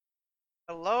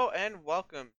Hello and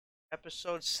welcome,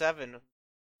 episode 7 of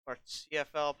our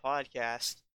CFL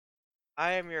podcast.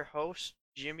 I am your host,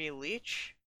 Jimmy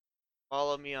Leach.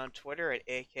 Follow me on Twitter at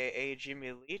AKA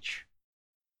Jimmy Leach.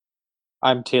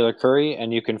 I'm Taylor Curry,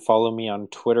 and you can follow me on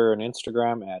Twitter and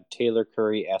Instagram at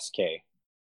TaylorCurrySK.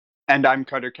 And I'm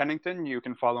Carter Kennington. You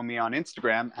can follow me on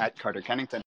Instagram at Carter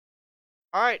Kennington.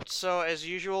 Alright, so as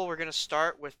usual, we're going to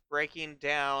start with breaking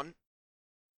down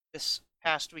this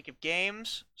past week of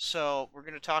games. So we're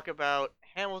going to talk about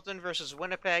Hamilton versus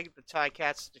Winnipeg, the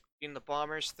Ticats defeating the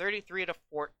Bombers 33 to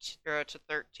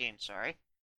 13, sorry.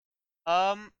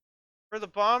 For the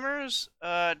Bombers,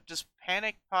 does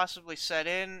panic possibly set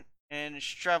in and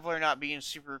Strevler not being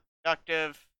super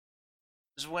productive?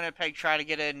 Does Winnipeg try to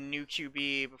get a new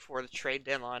QB before the trade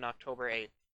deadline October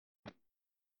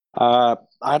 8th?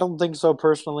 I don't think so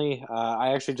personally.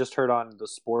 I actually just heard on the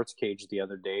Sports Cage the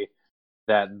other day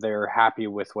that they're happy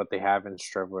with what they have in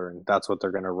Strevler, and that's what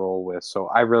they're going to roll with. So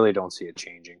I really don't see it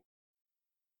changing.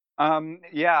 I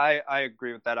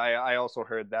agree with that. I also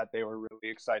heard that they were really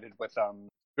excited with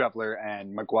Strevler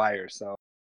and McGuire. So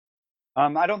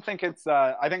I don't think it's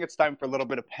I think it's time for a little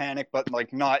bit of panic, but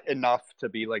like not enough to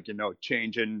be like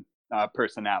changing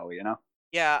personality.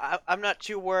 Yeah, I'm not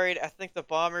too worried. I think the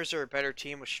Bombers are a better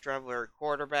team with Strevler at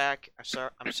quarterback. I'm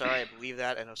sorry, I believe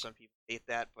that. I know some people hate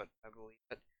that, but I believe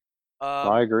it.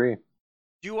 I agree.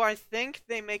 Do I think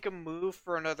they make a move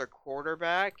for another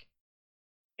quarterback?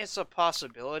 It's a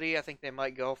possibility. I think they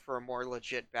might go for a more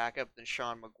legit backup than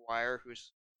Sean McGuire,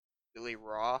 who's really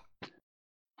raw.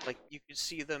 Like, you could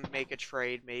see them make a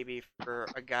trade maybe for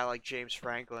a guy like James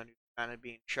Franklin, who's kind of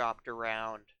being chopped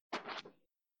around.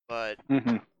 But,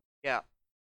 yeah,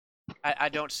 I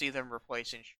don't see them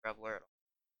replacing Strevler at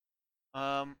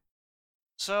all.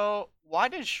 So why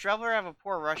did Strevler have a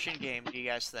poor rushing game, do you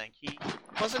guys think? He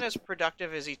wasn't as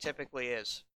productive as he typically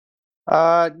is.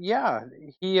 Yeah,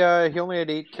 he only had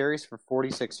 8 carries for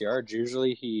 46 yards.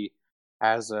 Usually he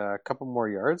has a couple more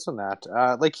yards than that.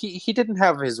 Like he didn't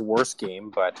have his worst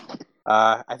game, but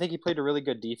I think he played a really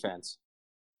good defense.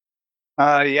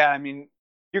 I mean,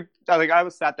 I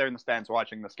was sat there in the stands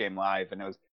watching this game live, and it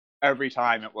was every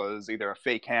time it was either a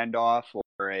fake handoff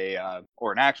or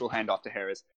an actual handoff to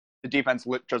Harris. The defense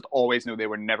just always knew they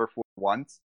were never fooled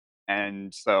once,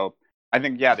 and so I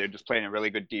think they're just playing a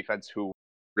really good defense who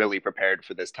really prepared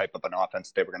for this type of an offense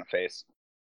they were going to face.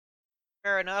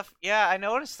 Fair enough. Yeah, I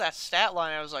noticed that stat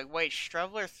line. I was like, wait,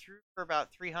 Strevler threw for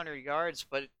about 300 yards,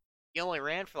 but he only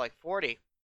ran for like 40,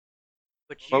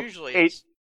 which usually is,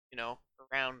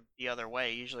 around the other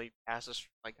way. Usually passes for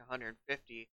like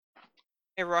 150.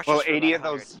 It rushes well, for 80 about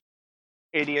of 100.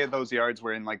 80 of those yards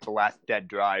were in like the last dead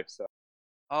drive. So.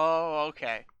 Oh,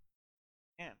 okay.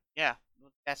 Yeah,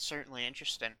 that's certainly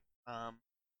interesting.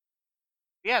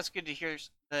 Yeah, it's good to hear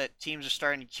that teams are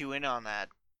starting to cue in on that.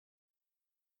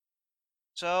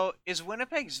 So, is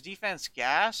Winnipeg's defense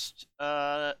gassed?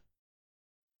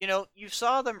 You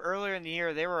saw them earlier in the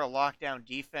year. They were a lockdown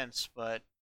defense, but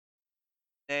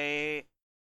they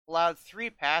allowed 3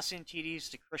 passing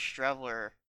TDs to Chris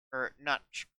Strevler, or not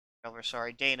Strevler,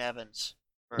 sorry, Dane Evans.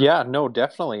 Yeah, no,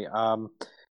 definitely.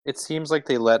 It seems like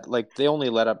they only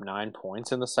let up 9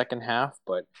 points in the second half,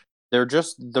 but they're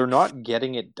not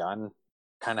getting it done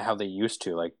kind of how they used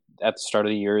to. Like at the start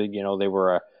of the year, they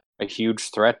were a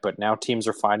huge threat, but now teams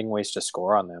are finding ways to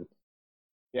score on them.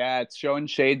 Yeah, it's showing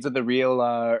shades of the real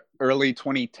early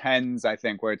 2010s, I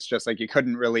think, where it's just like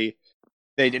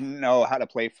they didn't know how to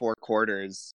play 4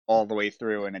 quarters all the way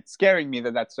through, and it's scaring me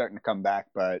that that's starting to come back,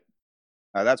 but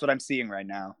that's what I'm seeing right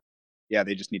now. Yeah,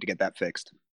 they just need to get that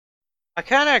fixed. I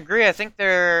kind of agree. I think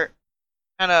they're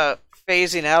kind of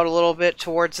phasing out a little bit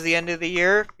towards the end of the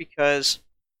year because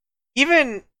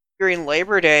even during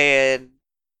Labor Day and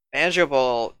Banjo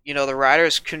Bowl, the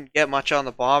Riders couldn't get much on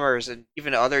the Bombers, and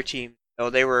even other teams,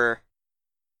 they were.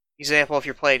 Example, if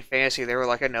you're playing fantasy, they were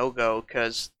like a no-go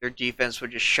because their defense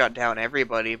would just shut down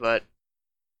everybody. But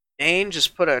Dane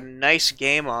just put a nice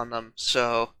game on them,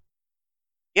 so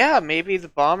yeah, maybe the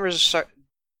Bombers'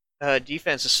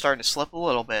 defense is starting to slip a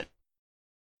little bit.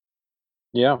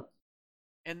 Yeah.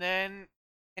 And then,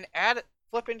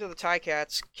 flip into the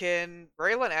Ticats. Can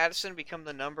Braylon Addison become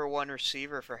the number 1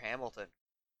 receiver for Hamilton?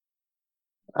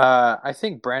 I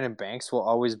think Brandon Banks will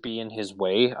always be in his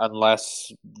way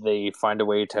unless they find a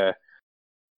way to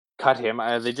cut him.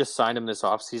 They just signed him this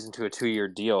offseason to a 2-year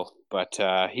deal, but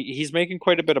he's making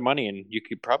quite a bit of money, and you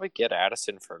could probably get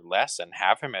Addison for less and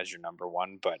have him as your number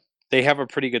 1, but they have a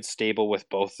pretty good stable with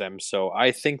both them, so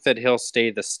I think that he'll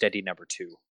stay the steady number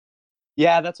 2.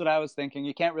 Yeah, that's what I was thinking.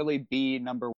 You can't really be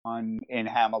number 1 in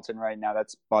Hamilton right now. That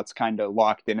spot's kind of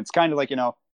locked in. It's kind of like,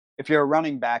 if you're a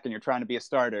running back and you're trying to be a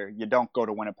starter, you don't go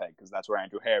to Winnipeg because that's where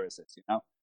Andrew Harris is, you know?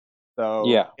 So,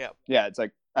 Yeah. it's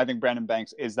like, I think Brandon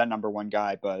Banks is that number one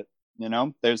guy, but,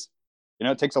 there's,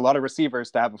 it takes a lot of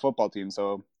receivers to have a football team.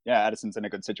 So, yeah, Addison's in a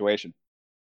good situation.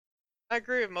 I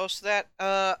agree with most of that.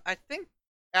 I think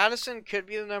Addison could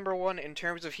be the number one in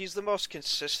terms of he's the most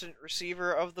consistent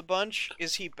receiver of the bunch.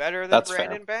 Is he better than That's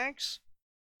Brandon fair. Banks?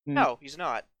 Hmm. No, he's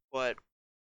not. But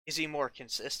is he more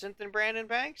consistent than Brandon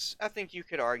Banks? I think you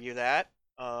could argue that.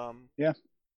 Yeah.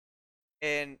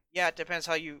 And yeah, it depends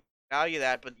how you value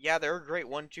that. But yeah, they're a great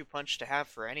 1-2 punch to have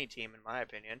for any team, in my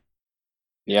opinion.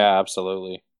 Yeah,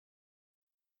 absolutely.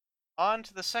 On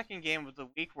to the second game of the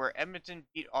week, where Edmonton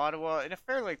beat Ottawa in a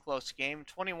fairly close game,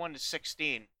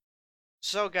 21-16.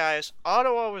 So, guys,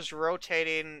 Ottawa was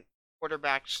rotating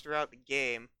quarterbacks throughout the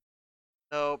game,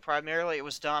 though primarily it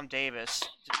was Dom Davis.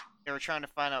 They were trying to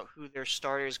find out who their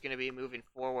starter is going to be moving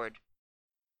forward.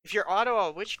 If you're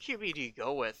Ottawa, which QB do you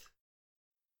go with?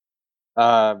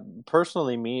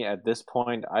 Personally, me at this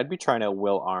point, I'd be trying to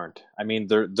Will Arndt. I mean,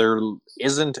 there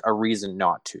isn't a reason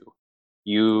not to.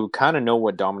 You kind of know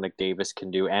what Dominic Davis can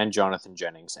do and Jonathan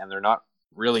Jennings, and they're not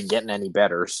really getting any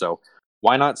better. So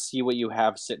why not see what you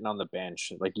have sitting on the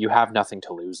bench? Like, you have nothing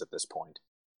to lose at this point.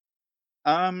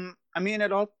 I mean,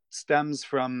 it all stems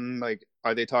from, like,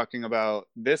 are they talking about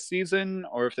this season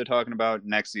or if they're talking about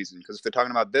next season? Because if they're talking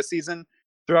about this season,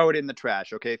 throw it in the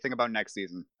trash. Okay, think about next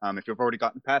season. If you've already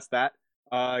gotten past that,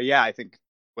 yeah, I think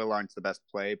Will Arndt's the best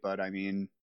play. But I mean,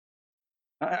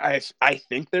 I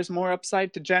think there's more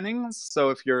upside to Jennings. So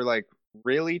if you're like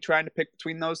really trying to pick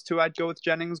between those two, I'd go with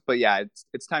Jennings. But yeah,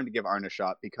 it's time to give Arndt a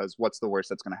shot because what's the worst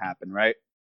that's going to happen, right?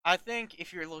 I think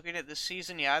if you're looking at this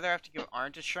season, you either have to give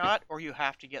Arndt a shot or you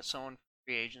have to get someone for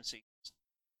free agency.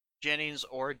 Jennings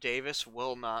or Davis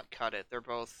will not cut it. They're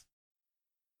both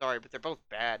but they're both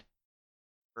bad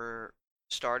for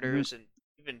starters and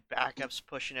even backups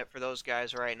pushing it for those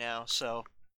guys right now. So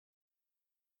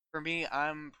for me,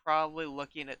 I'm probably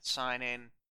looking at signing,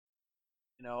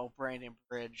 Brandon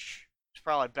Bridge. It's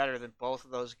probably better than both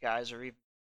of those guys, or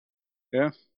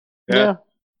even. Yeah.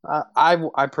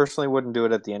 I personally wouldn't do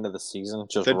it at the end of the season.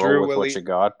 Just roll with what you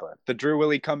got. But the Drew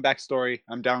Willie comeback story,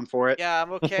 I'm down for it. Yeah,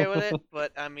 I'm okay with it.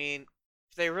 But I mean,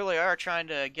 if they really are trying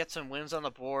to get some wins on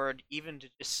the board, even to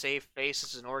just save face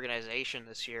as an organization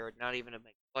this year, not even to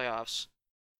make playoffs,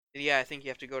 then yeah, I think you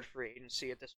have to go to free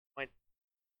agency at this point.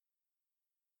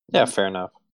 Yeah, fair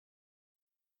enough.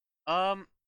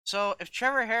 So if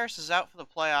Trevor Harris is out for the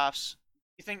playoffs,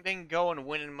 you think they can go and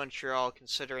win in Montreal,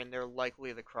 considering they're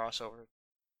likely the crossover?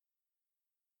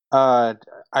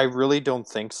 I really don't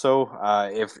think so.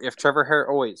 If Trevor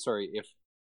Harris, if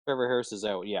Trevor Harris is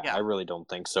out, yeah, I really don't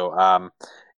think so.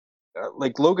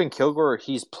 Like Logan Kilgore,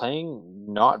 he's playing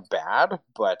not bad,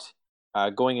 but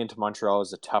going into Montreal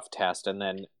is a tough test. And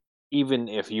then even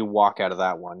if you walk out of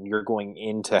that one, you're going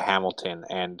into Hamilton,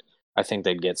 and I think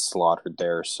they'd get slaughtered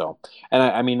there. So, and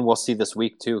I mean, we'll see this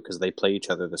week too because they play each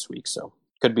other this week, so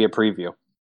could be a preview.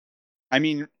 I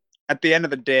mean, at the end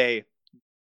of the day,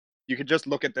 you could just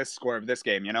look at this score of this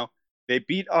game. They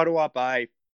beat Ottawa by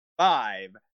 5.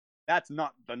 That's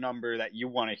not the number that you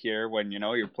want to hear when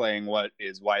you're playing what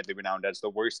is widely renowned as the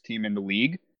worst team in the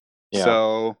league. Yeah.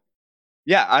 So,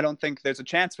 yeah, I don't think there's a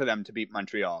chance for them to beat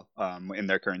Montreal in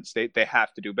their current state. They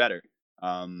have to do better.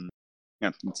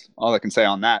 That's all I can say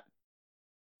on that.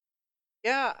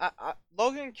 Yeah,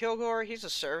 Logan Kilgore, he's a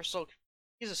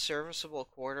serviceable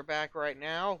quarterback right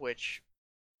now, which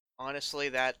honestly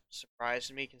that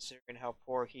surprised me considering how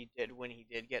poor he did when he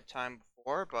did get time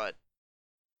before. But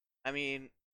I mean,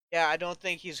 yeah, I don't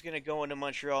think he's gonna go into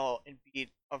Montreal and beat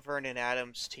a Vernon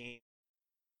Adams team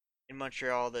in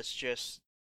Montreal. That's just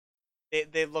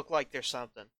they look like they're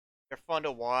something. They're fun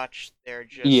to watch. They're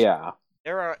just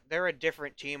They're a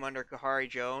different team under Kahari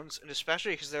Jones, and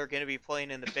especially because they're going to be playing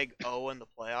in the Big O in the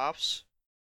playoffs.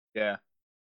 Yeah.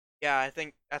 Yeah, I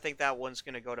think that one's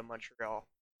going to go to Montreal.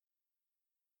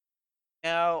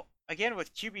 Now, again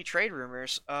with QB trade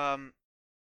rumors,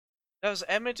 does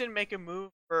Edmonton make a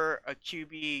move for a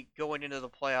QB going into the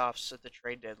playoffs at the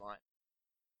trade deadline?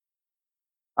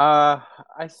 I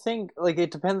think it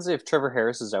depends if Trevor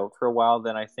Harris is out for a while.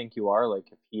 Then I think you are if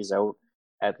he's out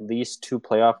at least 2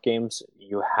 playoff games,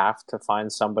 you have to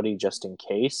find somebody just in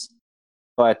case.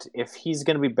 But if he's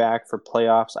going to be back for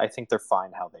playoffs, I think they're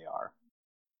fine how they are.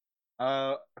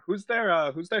 Who's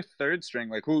their third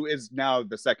string? Who is now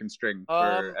the second string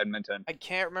for Edmonton? I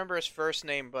can't remember his first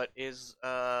name, but his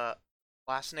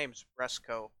last name's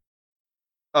Bresco.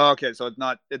 Oh, okay, so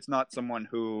it's not someone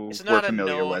who it's not we're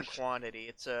familiar a known with. Quantity.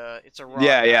 It's a raw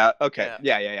yeah, okay,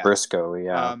 yeah. Briscoe,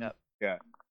 yeah. Yeah.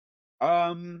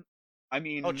 I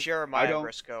mean, Oh, Jeremiah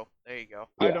Briscoe. There you go.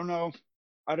 I don't know.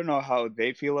 I don't know how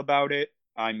they feel about it.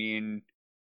 I mean,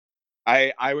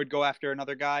 I would go after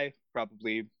another guy.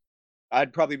 Probably,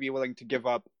 I'd probably be willing to give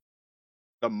up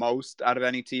the most out of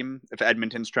any team if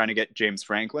Edmonton's trying to get James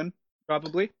Franklin.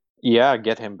 Probably. Yeah,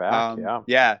 get him back.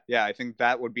 Yeah. I think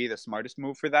that would be the smartest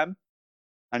move for them.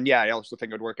 And yeah, I also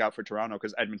think it would work out for Toronto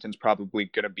because Edmonton's probably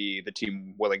going to be the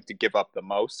team willing to give up the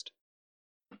most.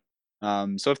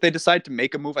 So if they decide to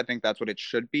make a move, I think that's what it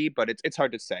should be, but it's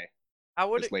hard to say.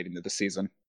 It's late into the season.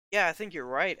 Yeah, I think you're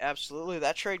right. Absolutely,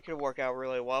 that trade could work out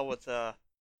really well with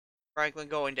Franklin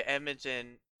going to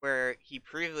Edmonton, where he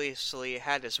previously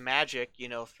had his magic,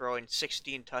 throwing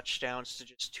 16 touchdowns to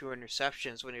just 2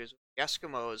 interceptions when he was with the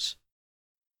Eskimos.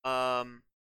 Now,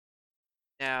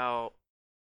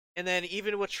 and then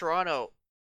even with Toronto,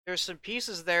 there's some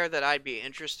pieces there that I'd be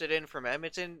interested in from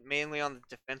Edmonton, mainly on the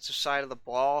defensive side of the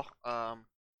ball.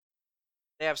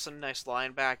 They have some nice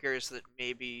linebackers that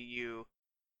maybe you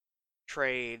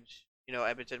trade,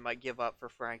 Edmonton might give up for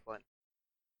Franklin,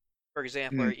 for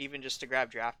example, or even just to grab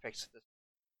draft picks at this.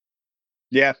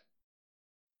 Yeah.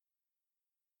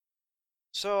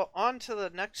 So on to the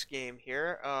next game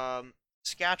here.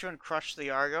 Saskatchewan crushed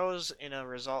the Argos in a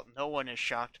result no one is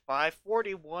shocked by,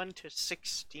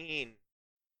 41-16.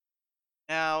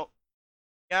 Now,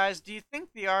 guys, do you think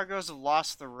the Argos have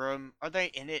lost the room? Are they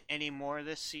in it anymore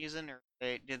this season, or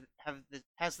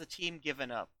has the team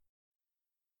given up?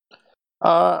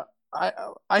 I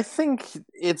think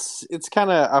it's kind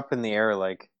of up in the air.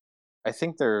 Like, I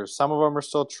think some of them are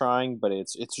still trying, but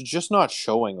it's just not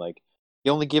showing. Like, he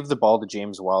only gave the ball to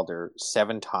James Wilder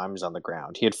 7 times on the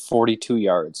ground. He had 42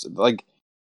 yards. Like,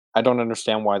 I don't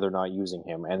understand why they're not using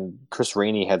him. And Chris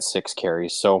Rainey had 6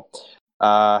 carries. So,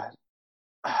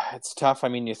 it's tough. I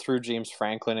mean, you threw James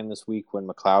Franklin in this week when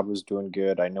McLeod was doing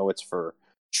good. I know it's for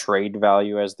trade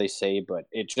value, as they say, but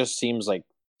it just seems like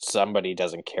somebody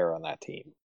doesn't care on that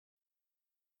team.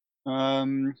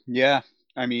 Yeah.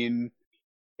 I mean,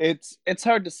 it's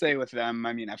hard to say with them.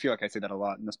 I mean, I feel like I say that a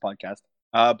lot in this podcast.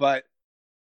 But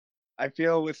I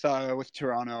feel with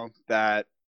Toronto that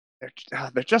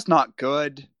they're just not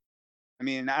good. I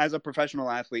mean, as a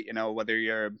professional athlete, whether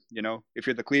you're, if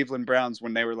you're the Cleveland Browns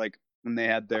when they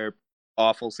had their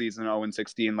awful season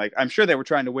 0-16, like I'm sure they were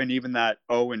trying to win even that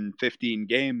 0-15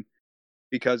 game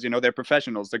because, they're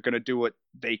professionals. They're going to do what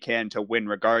they can to win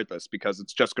regardless because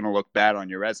it's just going to look bad on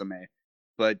your resume.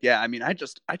 But yeah, I mean, I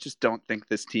just don't think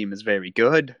this team is very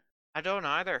good. I don't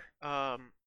either. I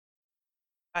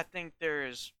think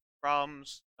there's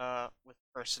problems with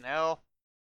personnel.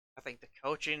 I think the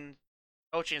coaching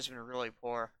has been really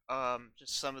poor.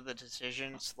 Just some of the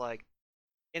decisions, like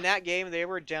in that game, they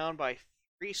were down by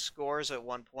 3 scores at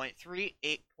one point, 3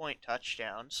 8-point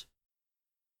touchdowns,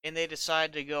 and they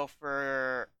decided to go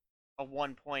for a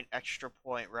 1-point extra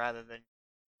point rather than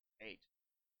 8.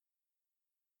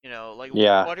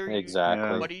 What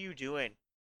are you doing?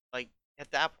 Like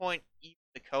at that point, even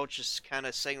the coach is kind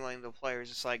of signaling the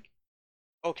players, it's like,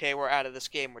 okay, we're out of this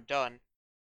game, we're done.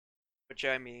 Which,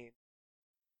 I mean,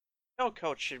 no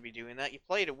coach should be doing that. You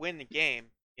play to win the game,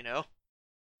 and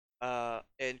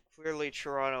clearly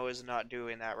Toronto is not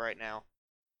doing that right now.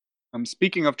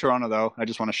 Speaking of Toronto, though, I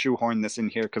just want to shoehorn this in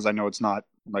here because I know it's not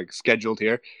scheduled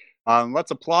here.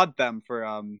 Let's applaud them for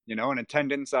an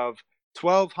attendance of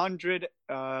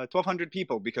 1,200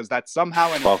 people because that's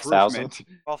somehow an 12,000?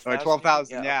 improvement.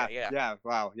 12,000. Yeah.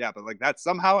 Wow. Yeah, but that's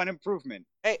somehow an improvement.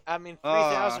 Hey, I mean,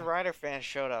 3,000 Rider fans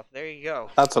showed up. There you go.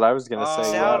 That's what I was gonna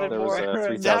say. Sounded there more, was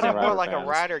 3,000 sounded more Rider like fans. a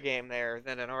Rider game there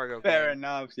than an Argo game. Fair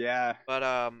enough. Yeah.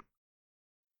 But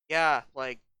yeah,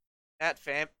 that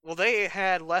fan. Well, they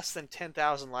had less than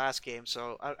 10,000 last game,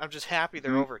 so I'm just happy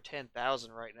they're over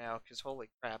 10,000 right now. Because holy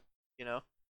crap,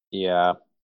 Yeah.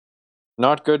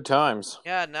 Not good times.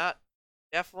 Yeah,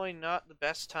 definitely not the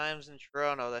best times in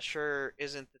Toronto. That sure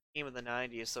isn't the team of the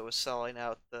 90s that was selling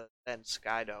out the then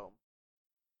Skydome.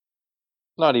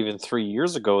 Not even 3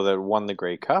 years ago that won the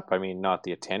Grey Cup. I mean, not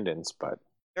the attendance, but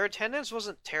their attendance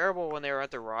wasn't terrible when they were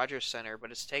at the Rogers Center,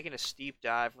 but it's taken a steep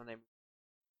dive when they.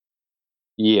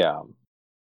 Yeah.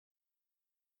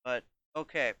 But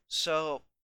okay, so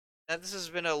this has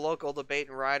been a local debate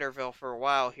in Riderville for a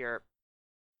while here.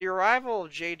 The arrival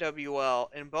of JWL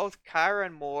and both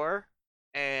Kyron Moore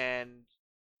and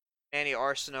Manny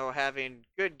Arsenault having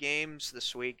good games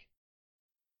this week.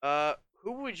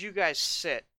 Who would you guys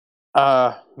sit?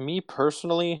 Me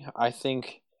personally, I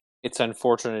think it's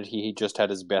unfortunate he just had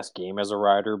his best game as a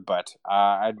rider, but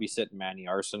I'd be sitting Manny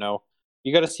Arsenault.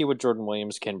 You got to see what Jordan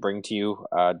Williams can bring to you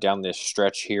down this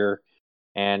stretch here.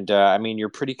 And I mean, you're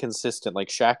pretty consistent. Like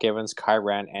Shaq Evans,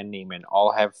 Kyran, and Neiman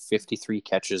all have 53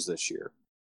 catches this year.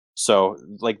 So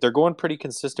like they're going pretty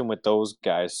consistent with those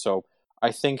guys. So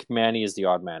I think Manny is the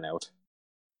odd man out.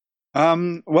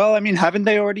 Well, I mean, haven't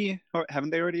they already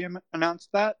announced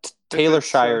that? Taylor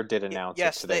Shire did announce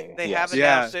yes, it today. they yes. have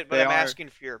announced it, but they I'm are. asking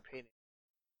for your opinion.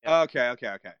 Yeah. Okay.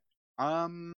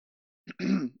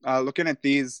 Looking at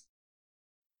these,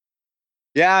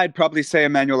 yeah, I'd probably say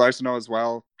Emmanuel Arsenault as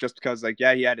well, just because, like,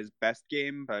 yeah, he had his best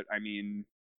game, but I mean,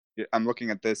 I'm looking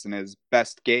at this, and his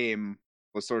best game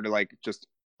was sort of like just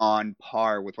on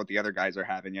par with what the other guys are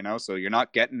having, you know. So you're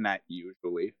not getting that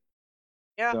usually.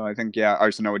 Yeah. So I think, yeah,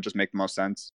 Arsenault would just make the most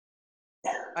sense.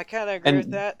 I kind of agree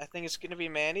with that. I think it's going to be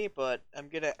Manny, but I'm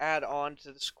going to add on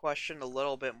to this question a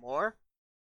little bit more.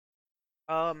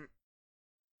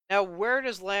 Now, where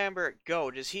does Lambert go?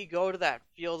 Does he go to that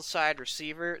field side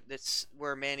receiver that's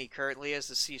where Manny currently is,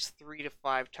 that sees 3 to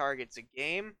 5 targets a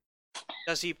game?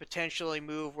 Does he potentially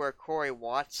move where Corey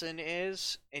Watson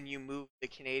is, and you move the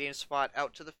Canadian spot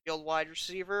out to the field wide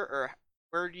receiver? Or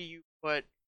where do you put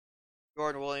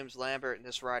Jordan Williams Lambert in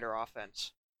this Rider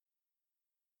offense?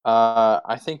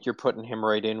 I think you're putting him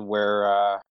right in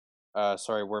where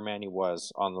where Manny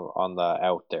was on the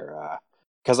out there.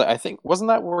 Because I think wasn't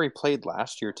that where he played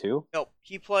last year too? Nope,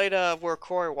 he played where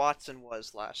Corey Watson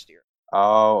was last year.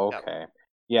 Oh, okay. Yep.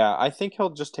 Yeah, I think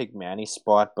he'll just take Manny's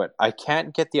spot, but I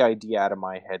can't get the idea out of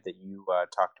my head that you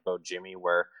talked about, Jimmy,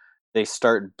 where they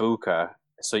start Buka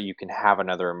so you can have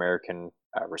another American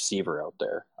receiver out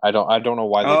there. I don't know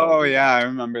why they don't. Oh yeah, I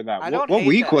remember that. What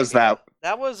week was that?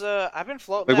 That was I've been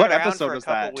floating that around for a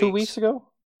couple weeks. 2 weeks ago?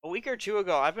 A week or two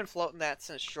ago. I've been floating that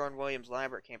since Jordan Williams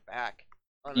Lambert came back.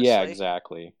 Honestly. Yeah,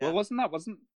 exactly. Yeah. Well, that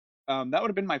would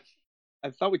have been my.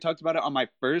 I thought we talked about it on my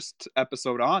first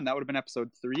episode on. That would have been episode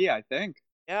 3, I think.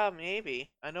 Yeah, maybe.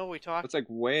 I know we talked. It's like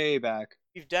way back.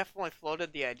 You've definitely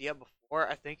floated the idea before.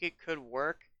 I think it could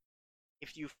work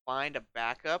if you find a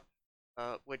backup,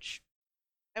 which,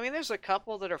 I mean, there's a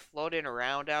couple that are floating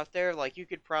around out there. Like, you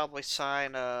could probably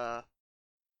sign, can't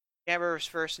remember his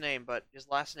first name, but his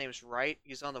last name is Wright.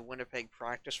 He's on the Winnipeg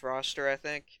practice roster, I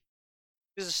think.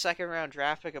 He was a second-round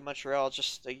draft pick of Montreal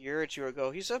just a year or two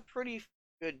ago. He's a pretty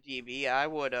good DB. I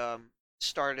would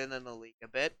start in the league a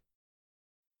bit.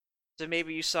 So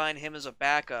maybe you sign him as a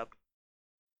backup,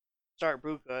 start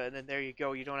Buka, and then there you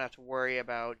go. You don't have to worry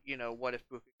about, what if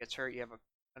Buka gets hurt? You have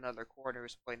another corner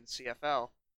who's playing the CFL.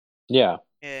 Yeah.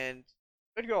 And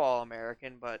could go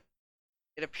All-American, but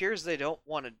it appears they don't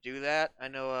want to do that. I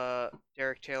know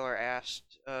Derek Taylor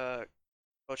asked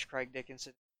Coach Craig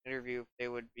Dickinson in an interview if they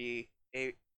would be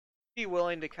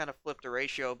willing to kind of flip the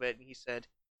ratio a bit, and he said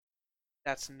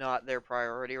that's not their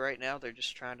priority right now. They're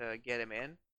just trying to get him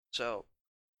in. So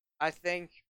I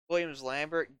think Williams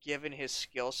Lambert, given his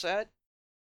skill set,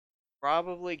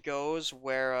 probably goes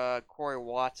where Corey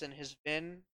Watson has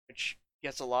been, which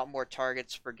gets a lot more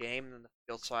targets per game than the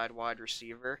field side wide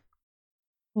receiver.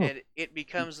 And it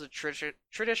becomes the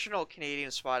traditional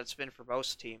Canadian spot it's been for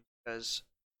most teams, because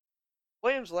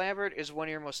Williams Lambert is one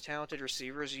of your most talented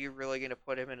receivers. Are you really going to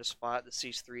put him in a spot that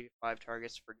sees 3 to 5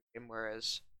 targets per game,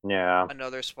 whereas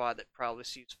another spot that probably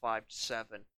sees 5 to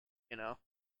 7,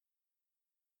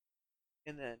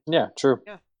 And then true.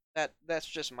 Yeah, that's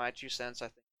just my 2 cents. I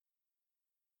think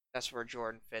that's where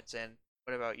Jordan fits in.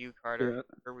 What about you, Carter? Yeah.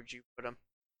 Where would you put him?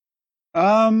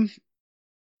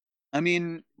 I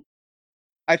mean,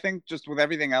 I think just with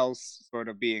everything else sort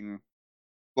of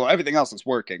everything else is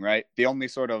working, right? The only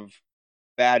sort of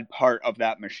bad part of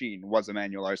that machine was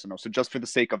Emmanuel Arsenault. So just for the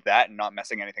sake of that and not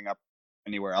messing anything up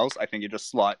anywhere else, I think you just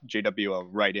slot JWO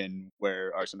right in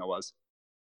where Arsenault was.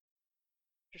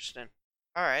 Interesting.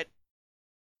 All right.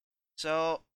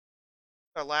 So,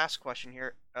 our last question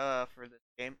here for this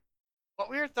game. What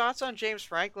were your thoughts on James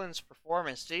Franklin's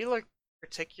performance? Did he look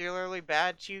particularly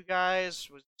bad to you guys?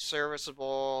 Was he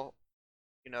serviceable?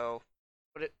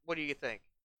 What do you think?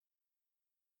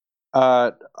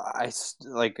 I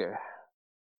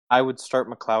would start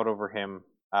McLeod over him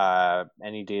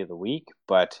any day of the week,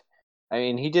 but I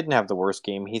mean, he didn't have the worst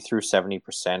game. He threw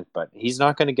 70%, but he's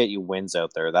not going to get you wins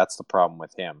out there. That's the problem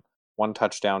with him. 1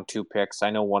 touchdown, 2 picks. I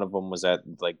know one of them was at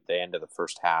like the end of the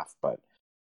first half, but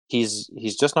he's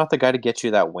just not the guy to get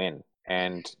you that win,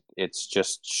 and it's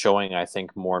just showing, I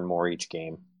think, more and more each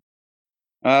game.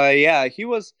 Yeah, he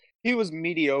was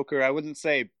mediocre. I wouldn't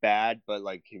say bad, but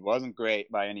like he wasn't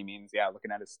great by any means. Yeah,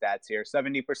 looking at his stats here,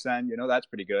 70%, that's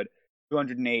pretty good.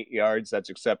 208 yards, that's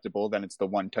acceptable. Then it's the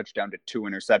 1 touchdown to 2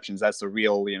 interceptions. That's the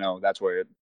real, that's where it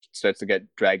starts to get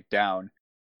dragged down.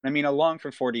 I mean, a long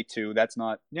for 42, that's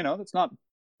not, that's not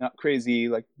crazy.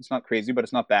 Like, it's not crazy, but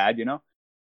it's not bad,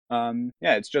 Yeah,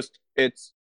 yeah,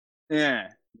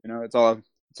 it's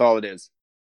all it is.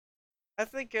 I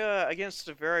think against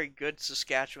a very good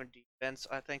Saskatchewan defense,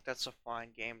 I think that's a fine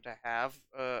game to have.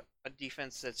 A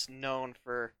defense that's known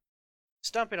for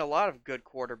stumping a lot of good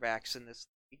quarterbacks in this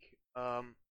league.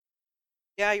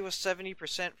 Yeah, he was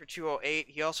 70% for 208.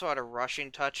 He also had a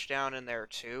rushing touchdown in there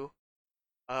too.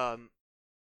 Um,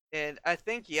 and I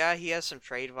think yeah, he has some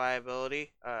trade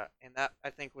viability. And that I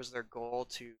think was their goal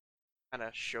to kind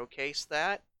of showcase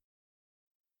that.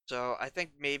 So I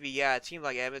think maybe yeah, a team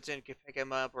like Edmonton could pick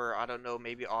him up, or I don't know,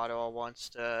 maybe Ottawa wants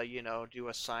to do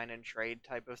a sign and trade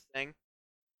type of thing.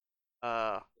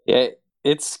 Yeah,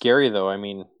 it's scary though. I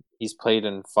mean, he's played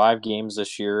in 5 games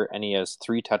this year, and he has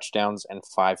 3 touchdowns and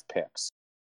 5 picks.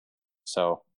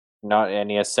 So and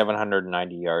he has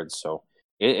 790 yards. So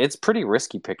it's pretty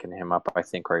risky picking him up, I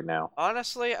think, right now.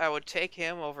 Honestly, I would take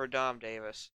him over Dom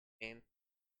Davis. I mean,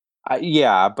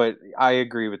 Yeah, but I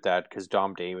agree with that because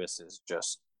Dom Davis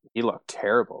he looked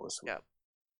terrible this week. yeah.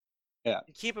 Yeah.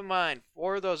 And keep in mind,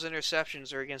 4 of those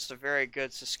interceptions are against a very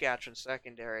good Saskatchewan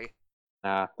secondary.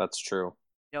 That's true.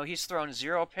 He's thrown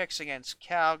 0 picks against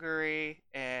Calgary,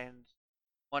 and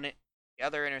the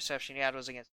other interception he had was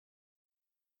against.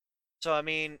 So I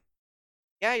mean,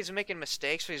 yeah, he's making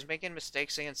mistakes, but he's making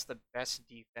mistakes against the best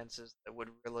defenses that would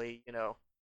really,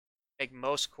 make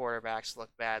most quarterbacks look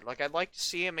bad. Like I'd like to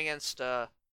see him against kind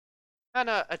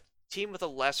of a team with a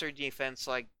lesser defense,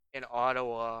 like in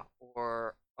Ottawa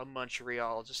or a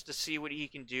Montreal, just to see what he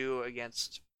can do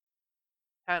against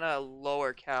kind of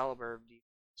lower caliber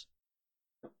defense.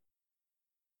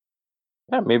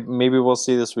 Yeah, maybe we'll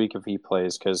see this week if he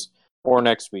plays, or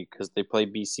next week, because they play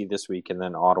BC this week and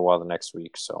then Ottawa the next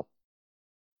week. So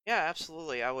yeah,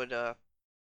 absolutely. I would.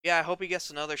 Yeah, I hope he gets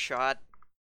another shot.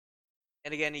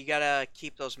 And again, you gotta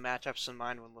keep those matchups in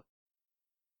mind when looking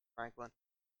at Franklin.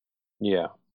 Yeah.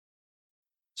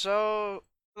 So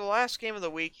the last game of the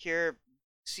week here,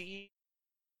 BC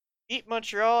beat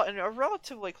Montreal in a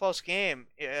relatively close game.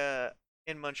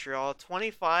 In Montreal,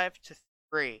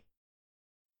 25-3.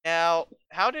 Now,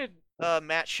 how did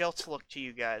Matt Schultz look to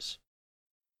you guys?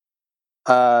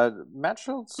 Matt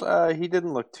Schultz, he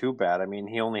didn't look too bad. I mean,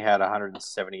 he only had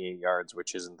 178 yards,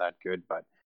 which isn't that good, but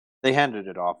they handed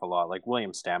it off a lot. Like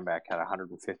William Stanback had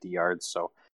 150 yards,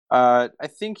 so I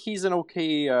think he's an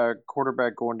okay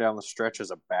quarterback going down the stretch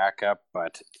as a backup.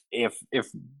 But if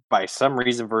by some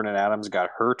reason Vernon Adams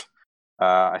got hurt,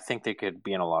 I think they could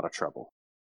be in a lot of trouble.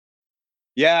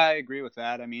 Yeah, I agree with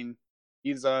that. I mean,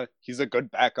 he's a good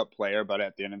backup player, but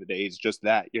at the end of the day, he's just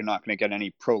that. You're not going to get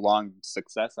any prolonged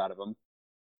success out of him.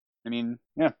 I mean,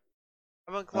 yeah.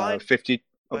 I'm inclined. 50.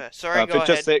 Sorry, go ahead.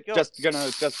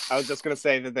 I was just gonna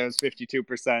say that there's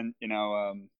 52%,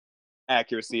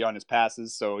 accuracy on his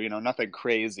passes. So nothing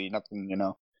crazy, nothing,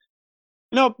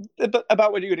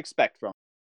 about what you would expect from him.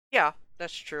 Yeah,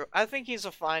 that's true. I think he's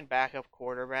a fine backup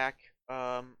quarterback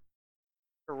to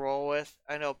roll with.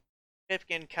 I know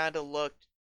Pipkin kind of looked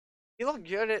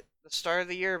good at the start of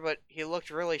the year, but he looked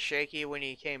really shaky when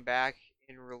he came back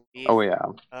in relief. Oh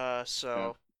yeah.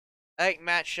 So I think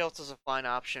Matt Schultz is a fine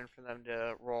option for them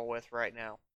to roll with right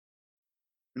now.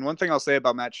 And one thing I'll say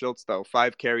about Matt Schultz, though,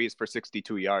 5 carries for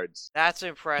 62 yards. That's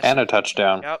impressive. And a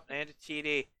touchdown. Yep, and a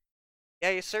TD.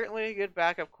 Yeah, he's certainly a good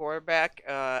backup quarterback.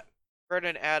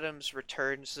 Vernon Adams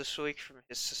returns this week from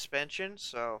his suspension,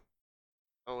 so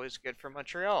always good for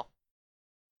Montreal.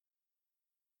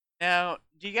 Now,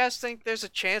 do you guys think there's a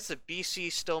chance that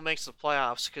BC still makes the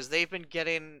playoffs? Because they've been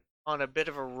getting on a bit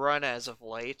of a run as of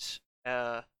late.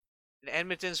 And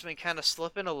Edmonton's been kind of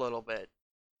slipping a little bit.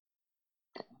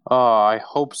 Oh, I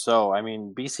hope so. I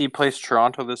mean, BC plays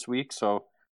Toronto this week, so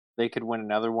they could win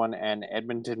another one, and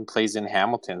Edmonton plays in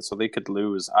Hamilton, so they could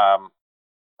lose.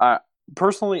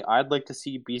 Personally, I'd like to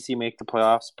see BC make the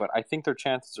playoffs, but I think their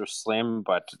chances are slim,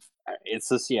 but it's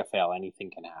the CFL. Anything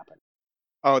can happen.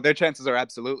 Oh, their chances are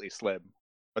absolutely slim,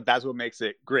 but that's what makes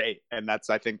it great, and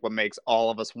that's, I think, what makes all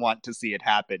of us want to see it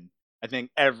happen. I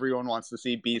think everyone wants to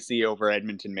see BC over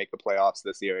Edmonton make the playoffs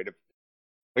this year.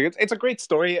 It's a great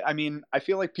story. I mean, I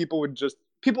feel like people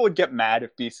would get mad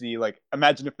if BC,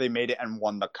 imagine if they made it and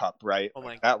won the cup, right? Oh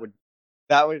my God.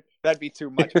 That'd be too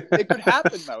much. It could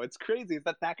happen though. It's crazy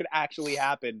that could actually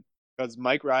happen because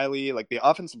Mike Riley, the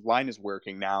offensive line is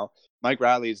working now. Mike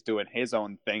Riley is doing his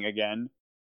own thing again.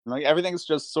 Everything's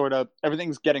just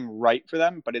everything's getting right for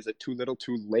them, but is it too little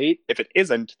too late? If it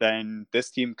isn't, then this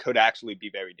team could actually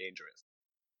be very dangerous.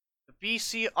 The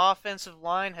BC offensive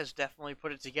line has definitely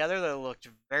put it together. They looked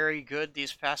very good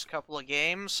these past couple of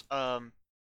games. Yeah,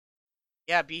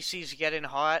 BC's getting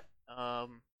hot.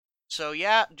 So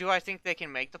yeah, do I think they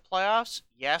can make the playoffs?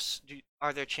 Yes.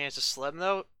 Are their chances slim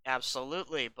though?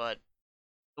 Absolutely, but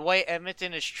the way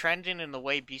Edmonton is trending and the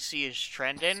way BC is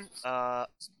trending, I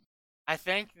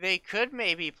think they could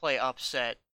maybe play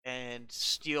upset and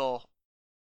steal,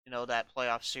 that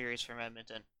playoff series from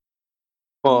Edmonton.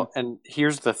 Well, and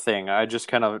here's the thing. I just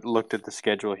kind of looked at the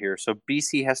schedule here. So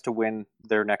BC has to win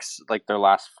their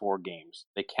last 4 games.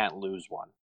 They can't lose one.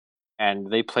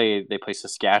 And they play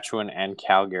Saskatchewan and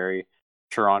Calgary,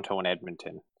 Toronto and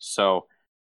Edmonton. So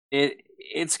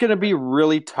it's going to be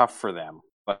really tough for them.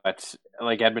 But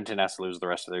like Edmonton has to lose the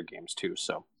rest of their games too.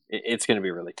 So it's going to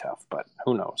be really tough, but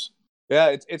who knows?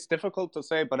 Yeah, it's difficult to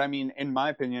say, but I mean, in my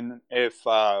opinion, if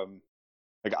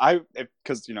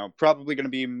because probably going to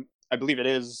be, I believe it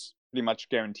is pretty much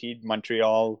guaranteed.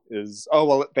 Montreal is, oh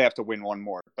well, they have to win one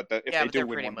more, but if they do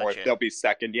win one more, they'll be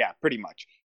second. Yeah, pretty much.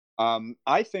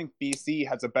 I think BC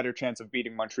has a better chance of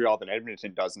beating Montreal than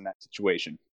Edmonton does in that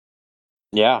situation.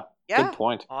 Yeah, good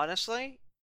point. Honestly,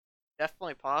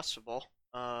 definitely possible.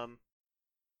 But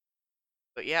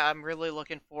yeah, I'm really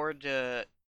looking forward to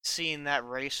seeing that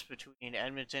race between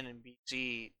Edmonton and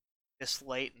BC this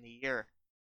late in the year.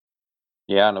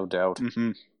 Yeah, no doubt.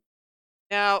 Mm-hmm.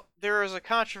 Now, there was a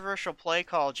controversial play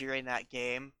call during that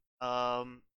game.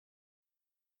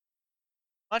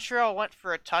 Montreal went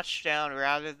for a touchdown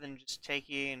rather than just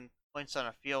taking points on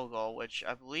a field goal, which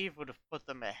I believe would have put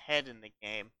them ahead in the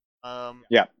game.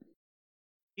 Yeah.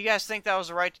 You guys think that was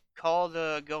the right call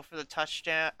to go for the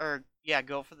touchdown,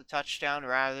 go for the touchdown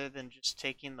rather than just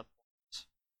taking the points?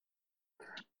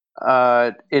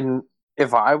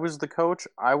 If I was the coach,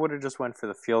 I would have just went for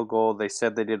the field goal. They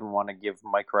said they didn't want to give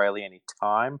Mike Riley any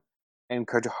time, and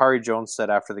Hari Jones said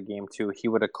after the game too he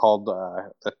would have called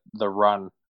the run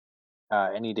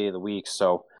any day of the week.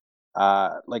 So,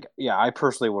 I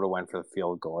personally would have went for the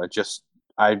field goal.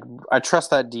 I trust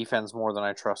that defense more than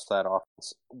I trust that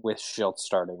offense with Schilt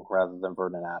starting rather than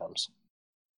Vernon Adams.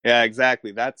 Yeah,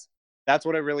 exactly. That's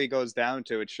what it really goes down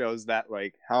to. It shows that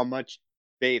how much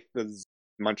faith does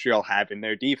Montreal have in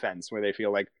their defense, where they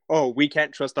feel like, oh, we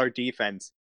can't trust our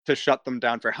defense to shut them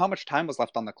down. For how much time was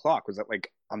left on the clock? Was it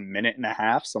a minute and a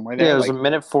half, somewhere there? Yeah, it was a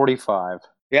minute 45.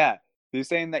 Yeah. You're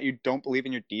saying that you don't believe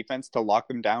in your defense to lock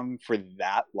them down for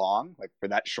that long, for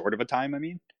that short of a time, I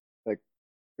mean?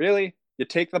 Really? You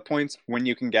take the points when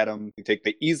you can get them. You take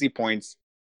the easy points.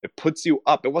 It puts you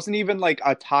up. It wasn't even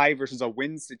a tie versus a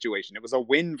win situation. It was a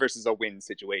win versus a win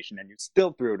situation, and you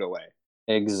still threw it away.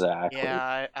 Exactly.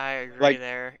 Yeah, I agree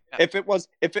there. If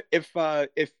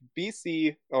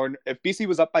BC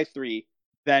was up by 3,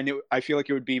 then I feel like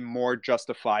it would be more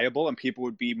justifiable, and people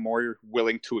would be more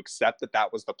willing to accept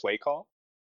that was the play call.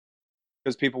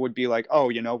 Because people would be like, oh,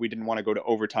 we didn't want to go to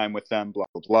overtime with them, blah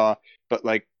blah blah. But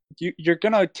you're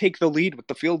gonna take the lead with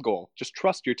the field goal. Just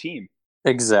trust your team.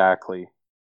 Exactly.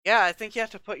 Yeah, I think you have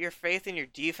to put your faith in your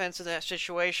defense in that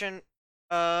situation.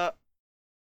 Was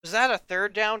that a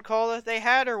third down call that they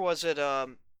had, or was it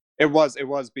It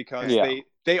was because they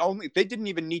didn't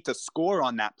even need to score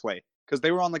on that play because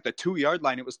they were on the 2-yard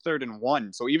line. It was 3rd and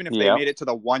 1. So even if they made it to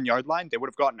the 1-yard line, they would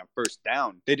have gotten a first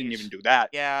down. They didn't even do that.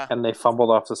 Yeah. And they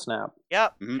fumbled off the snap.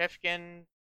 Yep. Mm-hmm. Pipkin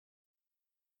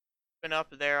been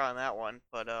up there on that one,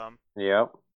 but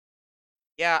Yep.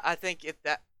 Yeah, I think if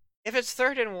it's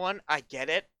 3rd and 1, I get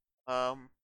it. But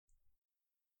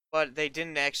they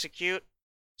didn't execute.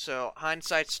 So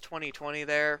hindsight's 20/20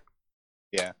 there.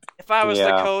 Yeah. If I was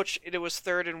the coach and it was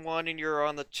 3rd and 1 and you're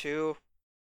on the 2,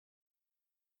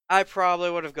 I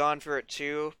probably would have gone for it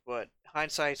too, but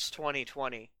hindsight's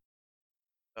 20/20.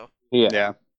 So.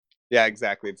 Yeah,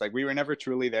 exactly. It's we were never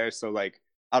truly there, so I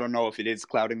don't know if it is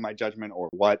clouding my judgment or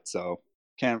what. So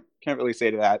can't really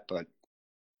say to that, but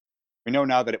we know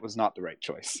now that it was not the right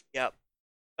choice. Yep.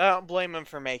 I don't blame him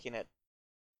for making it.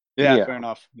 Yeah. Fair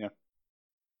enough. Yeah.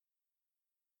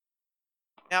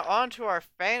 Now on to our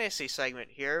fantasy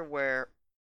segment here, where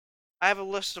I have a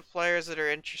list of players that are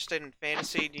interested in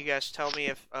fantasy. Do you guys tell me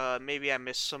if maybe I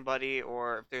missed somebody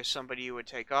or if there's somebody you would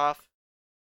take off?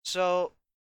 So,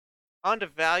 on to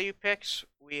value picks,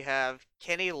 we have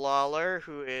Kenny Lawler,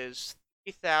 who is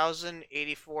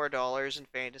 $3,084 in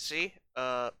fantasy.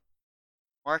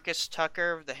 Marcus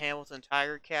Tucker of the Hamilton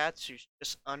Tiger Cats, who's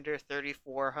just under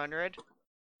 $3,400.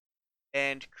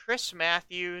 And Chris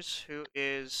Matthews, who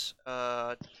is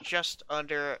just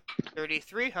under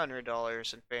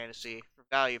 $3,300 in fantasy for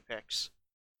value picks.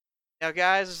 Now,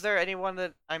 guys, is there anyone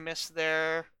that I missed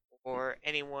there, or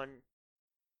anyone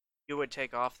you would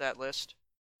take off that list?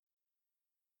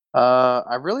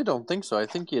 I really don't think so. I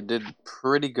think you did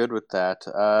pretty good with that.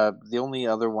 The only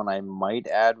other one I might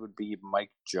add would be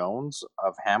Mike Jones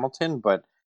of Hamilton, but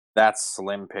that's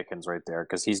slim pickings right there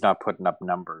because he's not putting up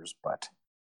numbers. But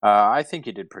I think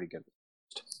he did pretty good.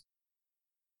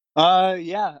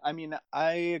 Yeah, I mean,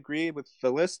 I agree with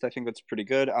the list. I think that's pretty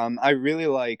good. I really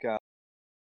like,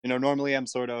 normally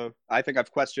I think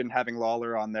I've questioned having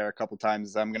Lawler on there a couple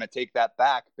times. I'm going to take that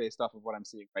back based off of what I'm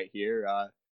seeing right here.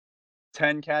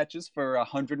 10 catches for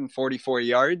 144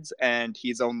 yards, and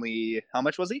he's only, how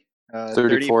much was he?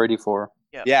 34-84.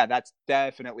 Yeah, that's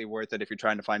definitely worth it if you're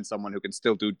trying to find someone who can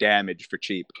still do damage for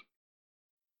cheap.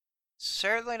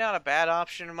 Certainly not a bad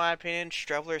option in my opinion.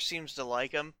 Strebler seems to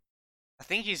like him. I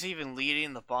think he's even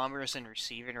leading the Bombers in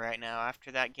receiving right now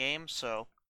after that game, so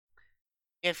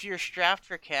if you're strapped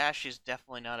for cash, he's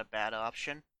definitely not a bad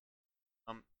option.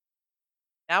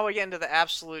 Now we get into the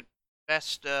absolute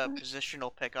best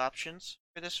positional pick options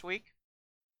for this week.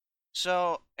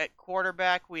 So at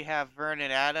quarterback, we have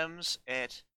Vernon Adams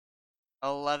at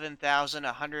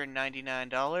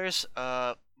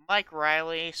 $11,199. Mike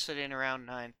Riley sitting around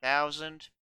 $9,000.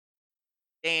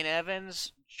 Dane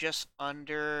Evans just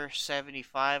under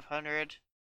 $7,500,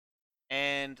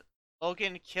 and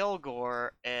Logan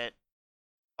Kilgore at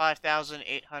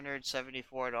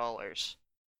 $5,874.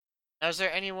 Now, is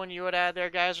there anyone you would add there,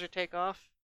 guys, or take off?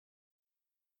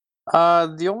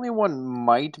 The only one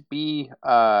might be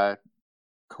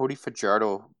Cody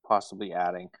Fajardo possibly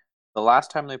adding. The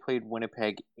last time they played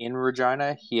Winnipeg in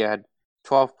Regina, he had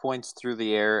 12 points through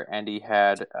the air, and he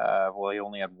had he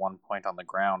only had 1 point on the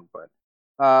ground, but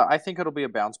I think it'll be a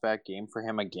bounce back game for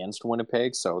him against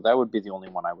Winnipeg, so that would be the only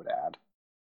one I would add.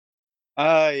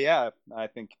 Yeah, I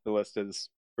think the list is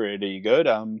pretty good.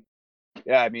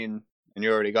 Yeah, I mean, and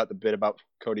you already got the bit about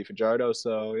Cody Fajardo,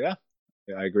 so yeah,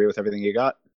 I agree with everything you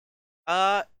got.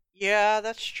 Yeah,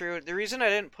 that's true. The reason I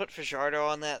didn't put Fajardo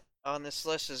on this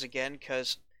list is again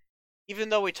because even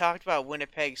though we talked about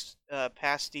Winnipeg's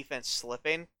pass defense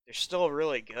slipping, they're still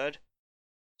really good.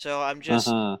 So I'm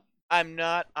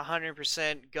not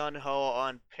 100% gun ho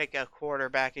on pick a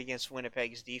quarterback against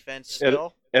Winnipeg's defense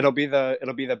still. It'll be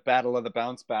the battle of the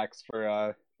bounce backs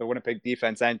for the Winnipeg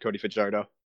defense and Cody Fajardo.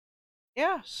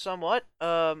 Yeah, somewhat.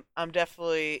 I'm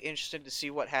definitely interested to see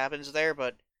what happens there,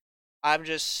 but I'm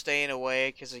just staying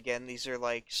away because again, these are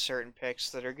like certain picks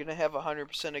that are gonna have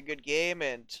 100% a good game,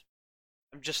 and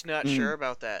I'm just not sure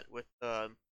about that with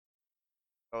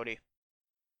Cody.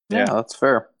 Yeah, that's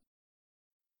fair.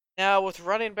 Now, with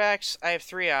running backs, I have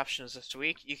three options this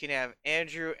week. You can have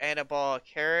Andrew Anabolic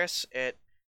Harris at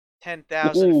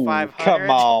 10,500.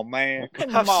 Come on, man!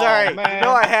 I'm sorry. Man.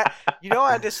 I had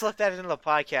to slip that into the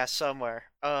podcast somewhere.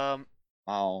 And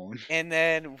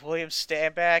then William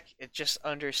Stanback at just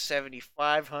under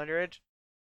 7,500,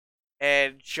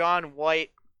 and John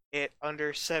White at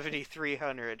under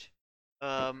 7,300.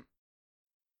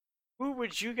 Who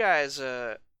would you guys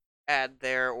add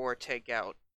there or take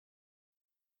out?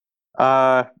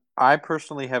 I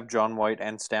personally have John White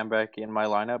and Stanback in my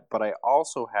lineup, but I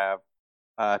also have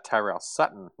Tyrell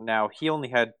Sutton. Now, he only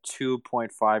had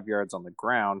 2.5 yards on the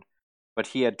ground, but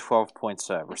he had 12 points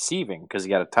receiving because he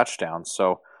got a touchdown.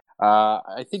 So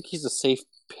I think he's a safe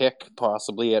pick,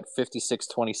 possibly at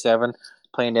 56-27,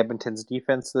 playing Edmonton's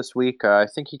defense this week. I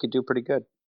think he could do pretty good.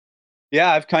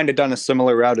 Yeah, I've kind of done a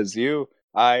similar route as you.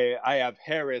 I have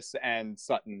Harris and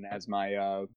Sutton as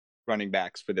my running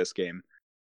backs for this game.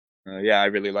 Yeah, I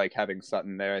really like having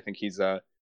Sutton there. I think he's a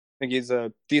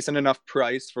decent enough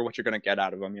price for what you're going to get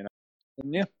out of him, And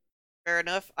yeah. Fair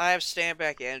enough. I have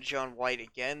Stanback and John White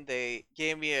again. They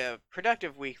gave me a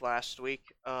productive week last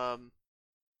week.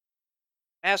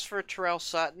 As for Tyrell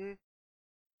Sutton,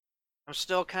 I'm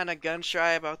still kind of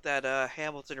gun-shy about that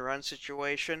Hamilton run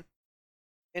situation.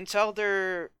 Until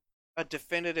a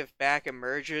definitive back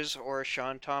emerges or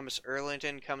Sean Thomas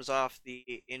Erlington comes off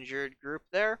the injured group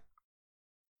there,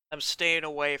 I'm staying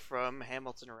away from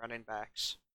Hamilton running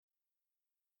backs.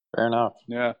 Fair enough.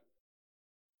 Yeah.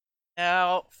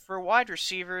 Now, for wide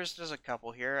receivers, there's a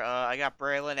couple here. I got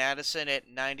Braylon Addison at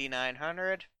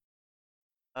 9,900.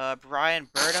 Brian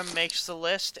Burnham makes the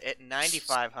list at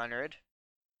 9,500.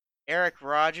 Eric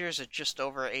Rogers at just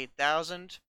over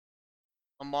 8,000.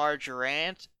 Lamar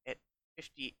Durant at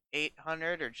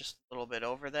 5,800, or just a little bit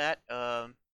over that.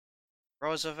 Naaman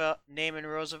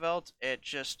Roosevelt at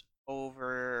just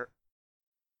over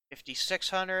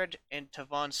 5,600, and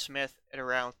Tavon Smith at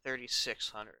around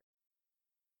 3,600.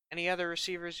 Any other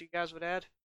receivers you guys would add?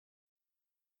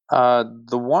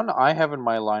 The one I have in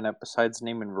my lineup besides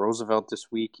Naaman Roosevelt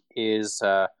this week is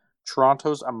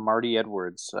Toronto's Marty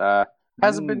Edwards.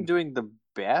 Hasn't been doing the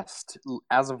best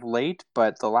as of late,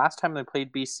 but the last time they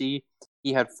played BC,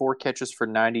 he had 4 catches for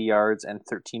 90 yards and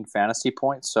 13 fantasy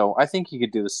points. So I think he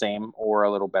could do the same or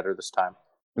a little better this time.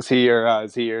 Is he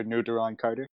your new Duron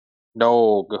Carter?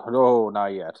 No, not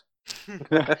yet.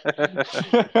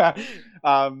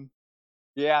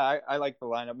 Yeah, I like the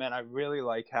lineup, man. I really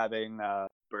like having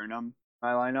Burnham in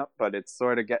my lineup, but it's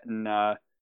sort of getting a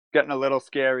little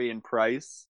scary in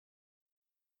price.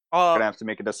 Oh, Gonna have to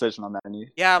make a decision on that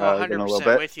yeah, I'm in a little 100%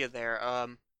 bit. with you there.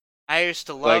 I used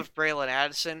to Like, love Braylon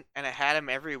Addison, and I had him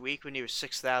every week when he was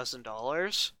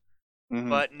 $6,000. mhm.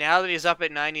 But now that he's up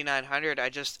at 9,900, I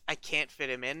can't fit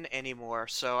him in anymore.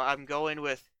 So I'm going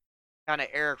with kind of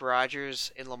Eric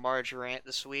Rogers and Lamar Durant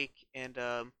this week, and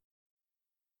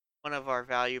one of our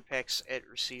value picks at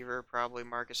receiver, probably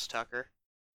Marcus Tucker.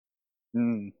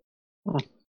 Mm.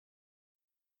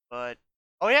 But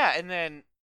oh yeah, and then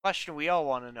question we all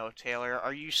want to know, Taylor,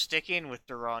 are you sticking with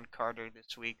Deron Carter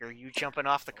this week? Or are you jumping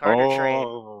off the Carter train?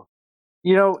 Oh.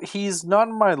 You know, he's not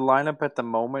in my lineup at the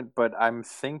moment, but I'm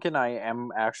thinking I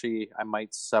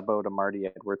might sub out a Marty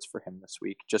Edwards for him this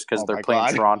week just because Oh they're my playing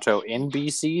God. Toronto in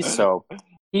BC, so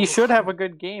he should have a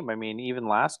good game. I mean, even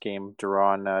last game,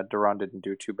 Duran didn't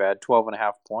do too bad,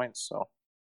 12.5 points, so.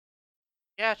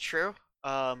 Yeah, true.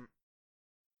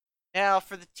 Now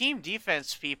for the team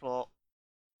defense people,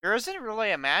 there isn't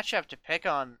really a matchup to pick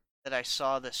on that I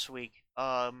saw this week.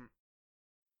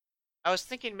 I was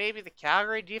thinking maybe the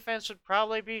Calgary defense would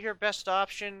probably be your best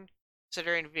option,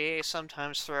 considering VA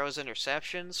sometimes throws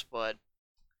interceptions, but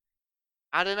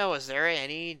I don't know. Is there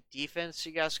any defense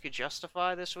you guys could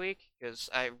justify this week?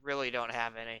 Because I really don't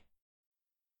have any.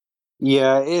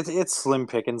 Yeah, it's slim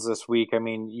pickings this week. I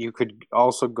mean, you could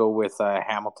also go with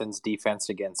Hamilton's defense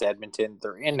against Edmonton.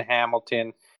 They're in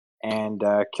Hamilton, and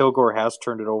Kilgore has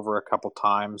turned it over a couple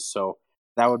times, so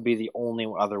that would be the only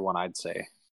other one I'd say.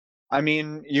 I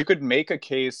mean, you could make a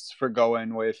case for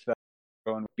going with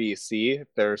BC.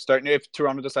 If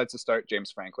Toronto decides to start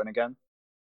James Franklin again.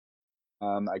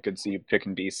 I could see you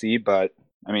picking BC, but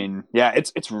I mean, yeah,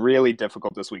 it's really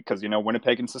difficult this week because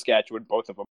Winnipeg and Saskatchewan, both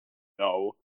of them,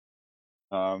 no.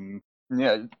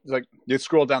 Yeah, it's like you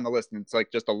scroll down the list and it's like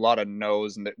just a lot of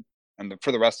no's,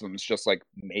 for the rest of them, it's just like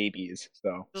maybes.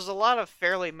 So There's a lot of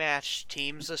fairly matched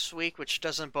teams this week, which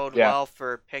doesn't bode yeah, well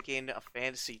for picking a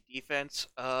fantasy defense.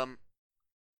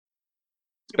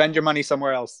 spend your money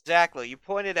somewhere else. Exactly. You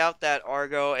pointed out that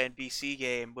Argo and BC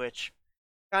game, which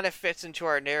kind of fits into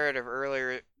our narrative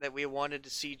earlier that we wanted to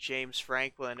see James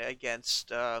Franklin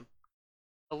against a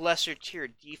lesser tier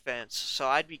defense. So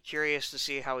I'd be curious to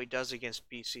see how he does against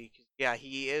BC. 'Cause, yeah,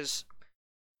 he is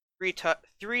three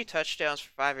touchdowns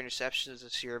for 5 interceptions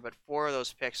this year, but 4 of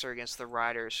those picks are against the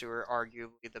Riders, who are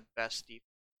arguably the best defense.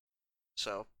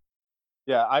 So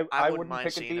Yeah, I I wouldn't wouldn't mind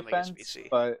pick a seeing him against defense, BC.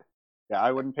 but yeah,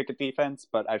 I wouldn't pick a defense,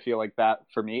 but I feel like that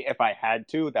for me, if I had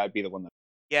to, that'd be the one.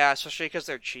 Yeah, especially because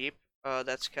they're cheap.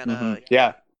 That's kind of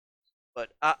Yeah,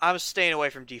 But I'm staying away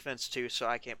from defense too, so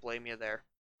I can't blame you there.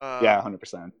 yeah,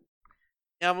 100%.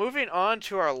 Now moving on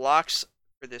to our locks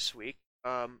for this week.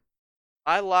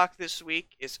 My lock this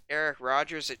week is Eric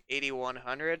Rogers at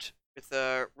 8,100. With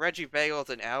Reggie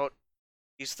Begelton out,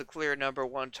 he's the clear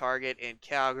 #1 target in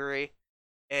Calgary,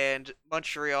 and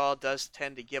Montreal does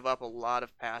tend to give up a lot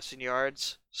of passing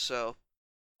yards, so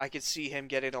I could see him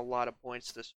getting a lot of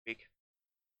points this week.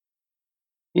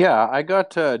 Yeah, I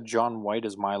got John White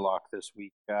as my lock this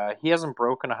week. He hasn't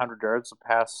broken 100 yards the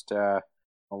past,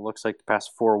 looks like the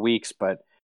past 4 weeks, but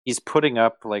he's putting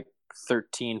up like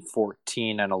 13,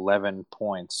 14, and 11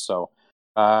 points. So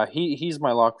he's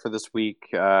my lock for this week.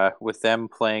 With them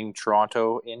playing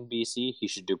Toronto in BC, he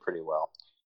should do pretty well.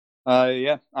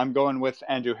 Yeah, I'm going with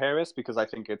Andrew Harris because I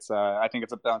think it's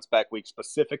a bounce back week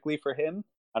specifically for him.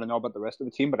 I don't know about the rest of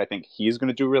the team, but I think he's going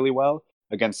to do really well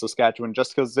against Saskatchewan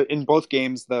just because in both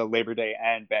games, the Labor Day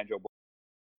and Banjo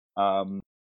Bowl,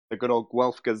 the good old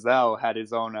Guelph Gazelle had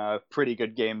his own pretty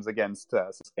good games against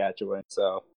Saskatchewan.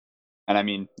 So, and I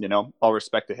mean, all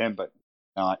respect to him, but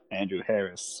not Andrew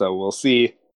Harris. So we'll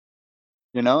see.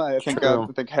 I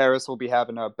think Harris will be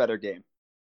having a better game.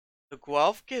 The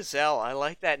Guelph Gazelle, I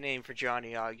like that name for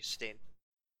Johnny Augustine.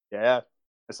 Yeah,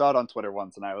 I saw it on Twitter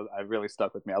once, and I really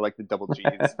stuck with me. I like the double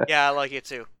G's. Yeah, I like it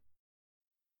too.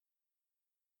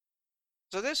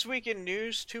 So this week in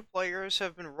news, 2 players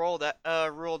have been ruled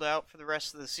out for the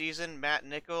rest of the season. Matt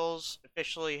Nichols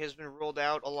officially has been ruled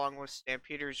out, along with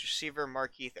Stampeders receiver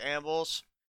Markeith Ambles.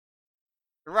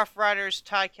 The Rough Riders,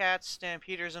 Ticats,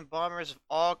 Stampeders, and Bombers have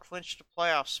all clinched a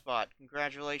playoff spot.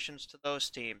 Congratulations to those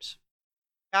teams.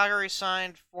 Calgary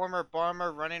signed former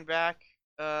Bomber running back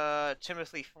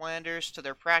Timothy Flanders to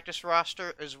their practice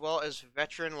roster, as well as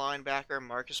veteran linebacker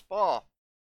Marcus Ball.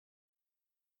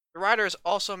 The Riders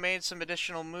also made some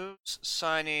additional moves,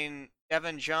 signing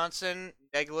Devin Johnson,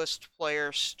 Neglist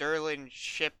player Sterling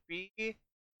Shippey,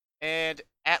 and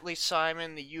Atlee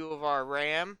Simon, the U of R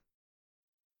Ram.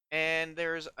 And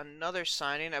there's another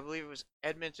signing. I believe it was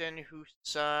Edmonton who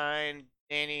signed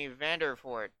Danny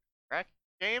Vandervoort. Correct,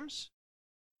 James?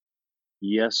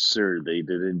 Yes, sir. They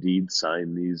did indeed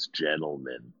sign these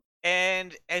gentlemen.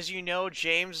 And as you know,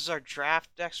 James is our draft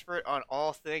expert on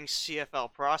all things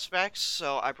CFL prospects,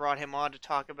 so I brought him on to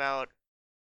talk about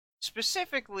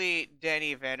specifically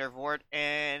Danny Vandervoort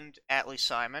and Atlee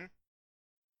Simon.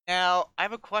 Now, I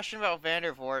have a question about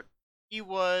Vandervoort. He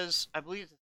was, I believe,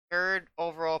 the third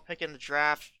overall pick in the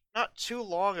draft not too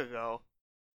long ago.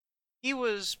 He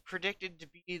was predicted to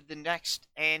be the next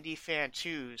Andy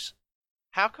Fantuz.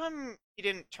 How come he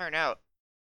didn't turn out?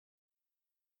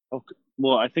 Okay.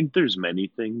 Well, I think there's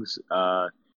many things. Well,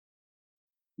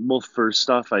 first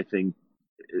off, I think,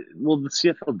 well, the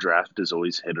CFL draft is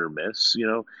always hit or miss.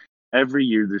 Every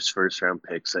year there's first round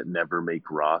picks that never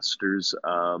make rosters.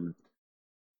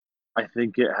 I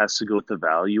think it has to go with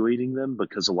evaluating them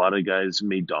because a lot of guys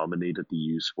may dominate at the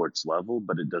U Sports level,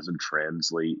 but it doesn't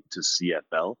translate to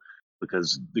CFL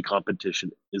because the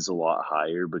competition is a lot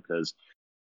higher because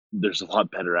there's a lot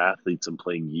better athletes in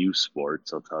playing U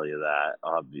Sports. I'll tell you that,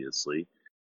 obviously.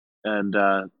 And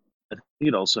I think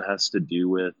it also has to do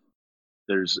with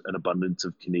there's an abundance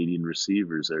of Canadian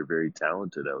receivers that are very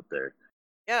talented out there.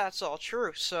 Yeah, that's all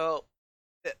true. So,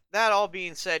 that all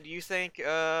being said, do you think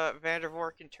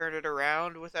Vandervoort can turn it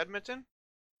around with Edmonton?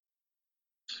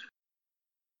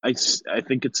 I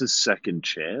think it's his second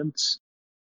chance,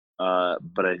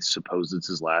 but I suppose it's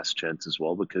his last chance as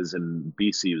well because in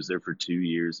BC he was there for 2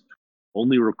 years,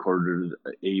 only recorded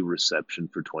a reception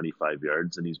for 25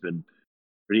 yards, and he's been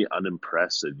pretty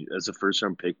unimpressive. As a first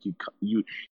round pick, you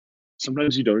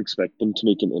sometimes you don't expect them to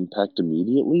make an impact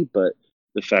immediately, but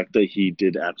the fact that he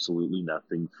did absolutely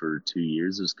nothing for 2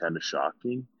 years is kind of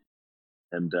shocking.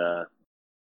 And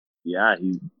yeah,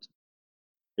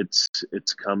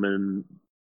 it's coming.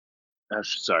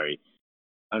 Sorry,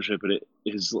 how should I put it?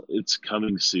 It's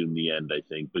coming soon. The end, I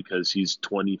think, because he's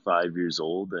 25 years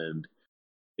old, and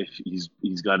if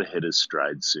he's got to hit his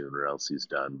stride soon, or else he's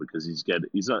done. Because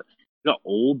he's not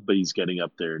old, but he's getting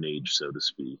up there in age, so to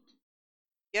speak.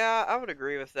 Yeah, I would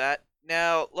agree with that.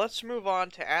 Now, let's move on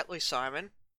to Atlee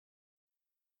Simon.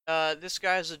 This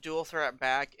guy is a dual threat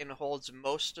back and holds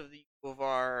most of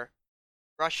our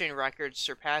rushing records,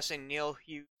 surpassing Neil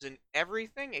Hughes in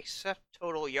everything except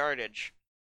total yardage.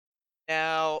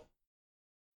 Now,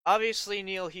 obviously,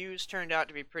 Neil Hughes turned out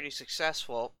to be pretty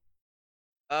successful.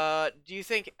 Do you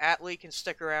think Atlee can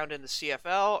stick around in the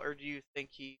CFL, or do you think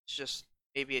he's just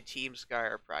maybe a teams guy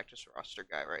or a practice roster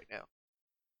guy right now?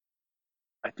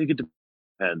 I think it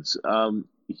depends.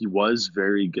 He was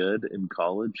very good in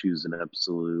college. He was an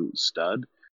absolute stud,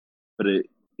 but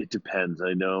it depends.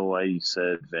 I know I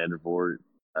said Vandervoort,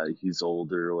 he's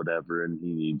older or whatever, and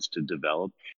he needs to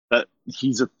develop. But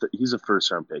he's a first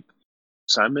round pick.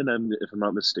 Simon, if I'm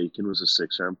not mistaken, was a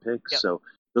 6 round pick. Yep. So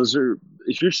those are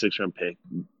if you're a 6 round pick,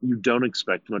 you don't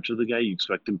expect much of the guy. You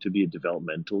expect him to be a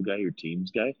developmental guy or teams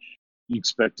guy. You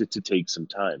expect it to take some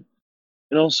time.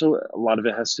 And also, a lot of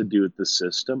it has to do with the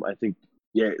system. I think,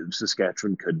 yeah,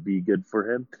 Saskatchewan could be good for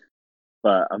him,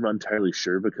 but I'm not entirely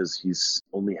sure because he's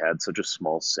only had such a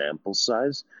small sample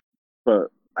size.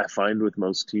 But I find with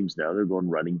most teams now, they're going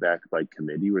running back by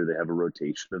committee where they have a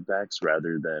rotation of backs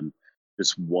rather than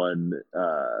just one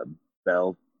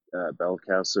bell bell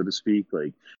cow, so to speak.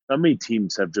 Like, not many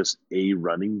teams have just a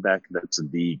running back that's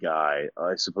the guy.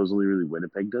 I suppose only really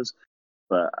Winnipeg does,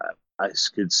 but I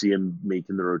could see him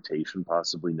making the rotation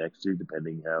possibly next year,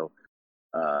 depending how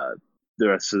the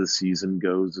rest of the season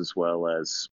goes, as well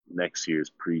as next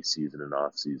year's preseason and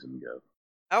off season go.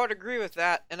 I would agree with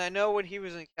that, and I know when he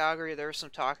was in Calgary, there was some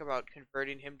talk about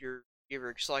converting him to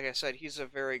receiver, because like I said, he's a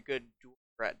very good dual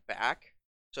threat back,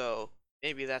 so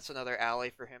maybe that's another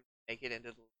alley for him to make it into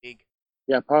the league.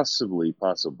 Yeah, possibly,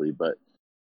 but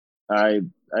I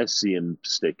I see him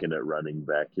sticking at running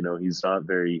back. He's not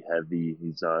very heavy.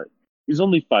 He's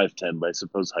only 5'10", but I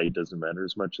suppose height doesn't matter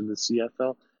as much in the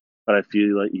CFL. But I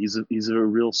feel like he's a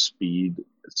real speedy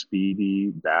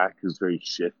back who's very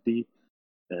shifty,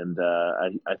 and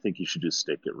I think he should just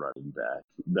stick at running back.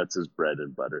 That's his bread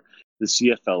and butter. The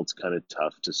CFL, it's kind of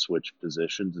tough to switch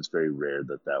positions. It's very rare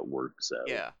that works out.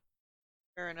 Yeah,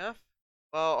 fair enough.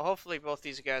 Well, hopefully both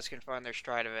these guys can find their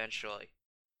stride eventually.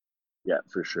 Yeah,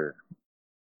 for sure.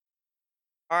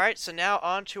 Alright, so now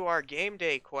on to our game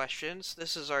day questions.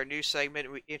 This is our new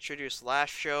segment we introduced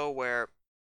last show where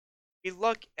we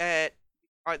look at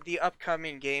the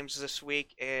upcoming games this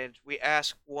week and we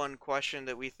ask one question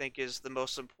that we think is the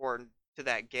most important to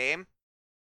that game.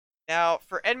 Now,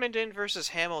 for Edmonton versus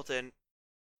Hamilton,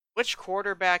 Which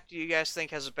quarterback do you guys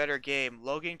think has a better game,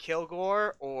 Logan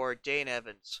Kilgore or Dane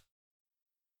Evans?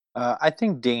 I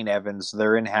think Dane Evans.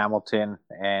 They're in Hamilton,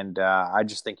 and I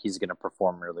just think he's going to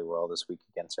perform really well this week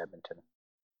against Edmonton.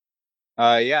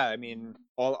 Yeah, I mean,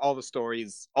 all the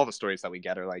stories that we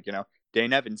get are like,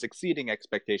 Dane Evans exceeding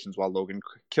expectations while Logan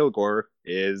Kilgore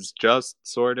is just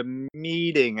sort of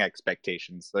meeting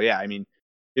expectations. So yeah, I mean,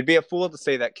 it'd be a fool to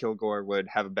say that Kilgore would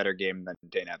have a better game than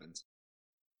Dane Evans.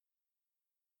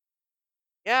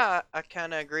 Yeah, I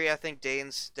kind of agree. I think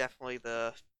Dane's definitely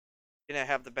gonna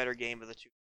have the better game of the two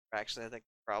quarterbacks, and I think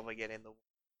probably get in the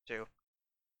two.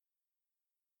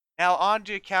 Now on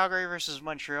to Calgary versus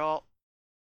Montreal.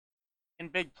 In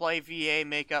big play, VA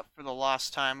make up for the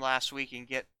lost time last week and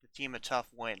get the team a tough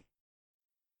win.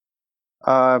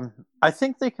 I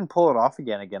think they can pull it off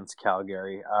again against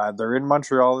Calgary. They're in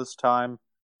Montreal this time.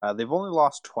 They've only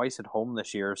lost twice at home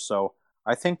this year, so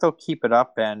I think they'll keep it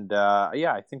up. And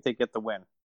yeah, I think they get the win.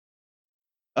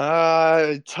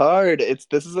 It's hard.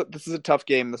 This is a tough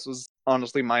game. This was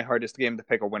honestly my hardest game to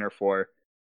pick a winner for.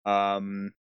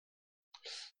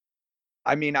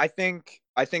 I mean, I think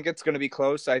it's going to be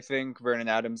close. I think Vernon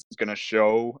Adams is going to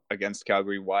show against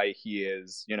Calgary why he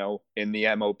is, in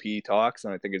the MOP talks,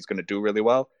 and I think he's going to do really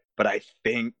well. But I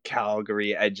think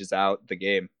Calgary edges out the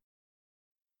game.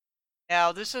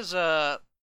 Now, this is a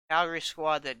Calgary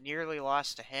squad that nearly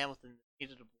lost to Hamilton.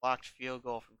 Needed a blocked field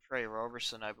goal from Trey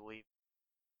Roberson, I believe,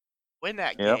 win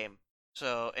that game.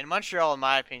 So, in Montreal, in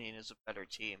my opinion, is a better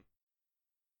team.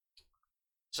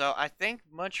 So, I think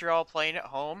Montreal playing at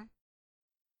home.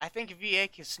 I think VA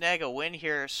can snag a win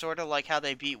here, sort of like how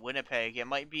they beat Winnipeg. It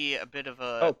might be it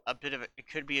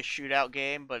could be a shootout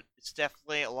game, but it's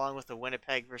definitely along with the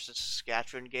Winnipeg versus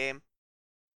Saskatchewan game.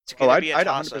 I'd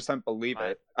 100% believe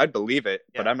it. I'd believe it,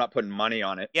 yeah. But I'm not putting money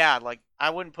on it. Yeah, like I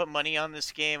wouldn't put money on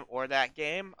this game or that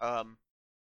game.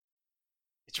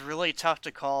 It's really tough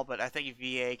to call, but I think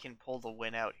VA can pull the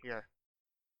win out here.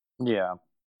 Yeah.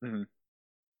 Mm-hmm.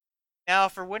 Now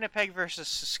for Winnipeg versus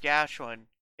Saskatchewan.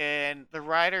 And the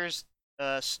Riders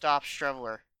stop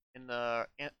Streveler in the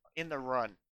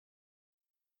run.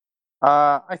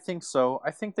 I think so. I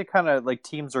think they kind of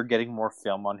teams are getting more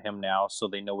film on him now, so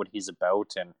they know what he's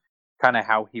about and kind of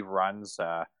how he runs.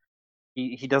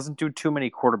 He doesn't do too many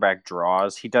quarterback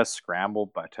draws. He does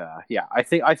scramble, but yeah, I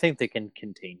think they can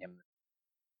contain him.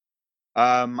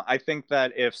 I think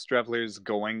that if Streveler's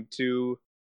going to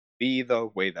be the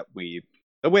way that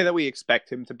we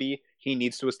expect him to be, he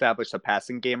needs to establish a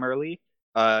passing game early.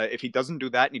 If he doesn't do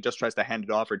that and he just tries to hand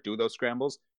it off or do those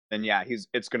scrambles, then yeah,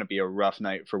 it's going to be a rough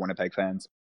night for Winnipeg fans.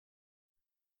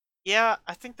 Yeah,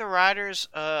 I think the Riders.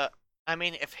 I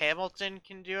mean, if Hamilton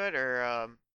can do it, or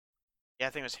yeah, I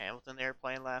think it was Hamilton they were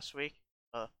playing last week.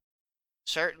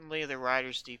 Certainly the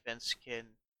Riders' defense can,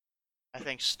 I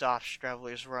think, stop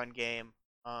Streveler's run game.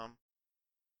 I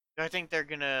think they're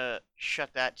gonna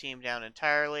shut that team down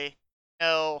entirely.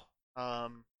 No.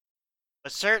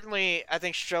 But certainly, I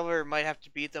think Streveler might have to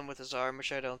beat them with his arm,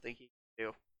 which I don't think he can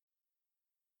do.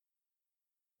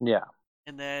 Yeah.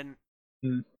 And then,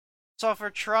 so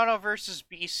for Toronto versus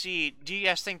BC, do you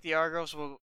guys think the Argos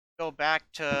will go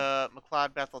back to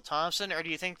McLeod Bethel Thompson, or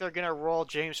do you think they're going to roll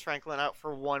James Franklin out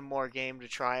for one more game to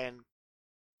try and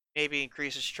maybe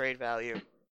increase his trade value?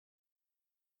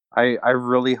 I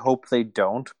really hope they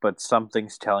don't, but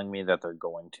something's telling me that they're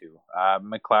going to.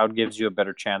 McLeod gives you a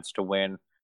better chance to win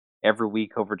every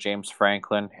week over James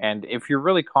Franklin. And if you're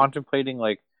really contemplating,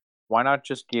 why not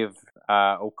just give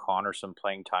O'Connor some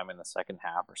playing time in the second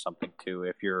half or something too,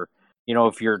 if you're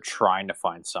trying to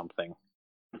find something.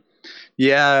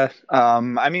 Yeah.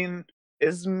 I mean,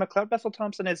 is McLeod Bethel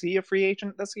Thompson, is he a free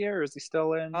agent this year, or is he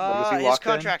still in? His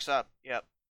contract's up. Yep.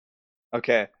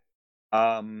 Okay.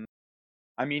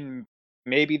 I mean,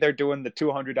 maybe they're doing the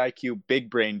 200 IQ big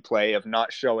brain play of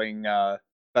not showing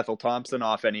Bethel Thompson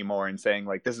off anymore and saying,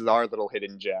 this is our little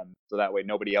hidden gem, so that way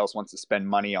nobody else wants to spend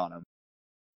money on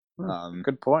him.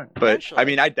 Good point. But eventually. I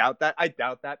mean, I doubt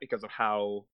that because of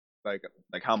how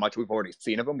how much we've already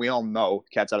seen of him. We all know,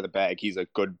 cat's out of the bag, he's a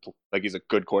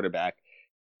good quarterback.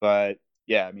 But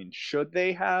yeah, I mean, should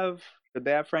they have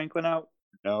Franklin out?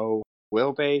 No.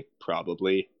 Will they?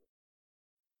 Probably.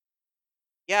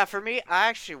 Yeah, for me, I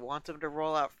actually want them to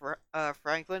roll out for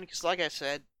Franklin because, like I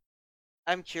said,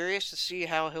 I'm curious to see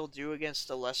how he'll do against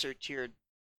a lesser tiered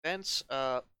defense.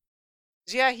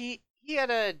 Yeah, he had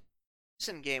a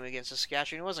decent game against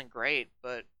Saskatchewan. It wasn't great,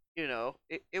 but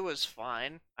it was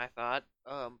fine, I thought.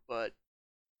 But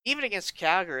even against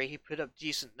Calgary, he put up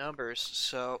decent numbers.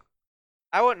 So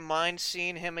I wouldn't mind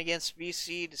seeing him against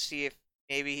BC to see if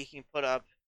maybe he can put up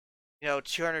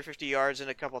 250 yards and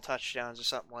a couple touchdowns or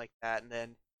something like that, and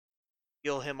then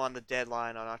deal him on the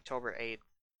deadline on October 8th.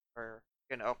 Or,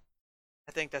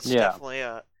 I think that's Yeah. definitely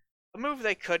a move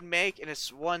they could make, and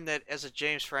it's one that, as a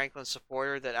James Franklin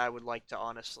supporter, that I would like to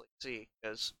honestly see.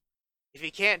 Because if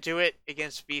he can't do it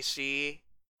against BC,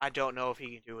 I don't know if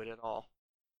he can do it at all.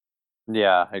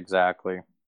 Yeah, exactly.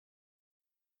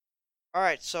 All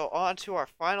right, so on to our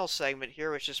final segment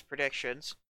here, which is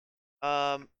predictions.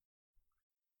 I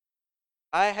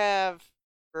have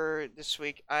for this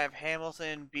week, I have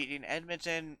Hamilton beating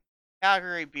Edmonton,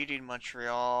 Calgary beating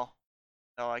Montreal.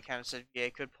 So I kind of said VA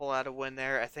could pull out a win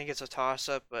there. I think it's a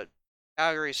toss-up, but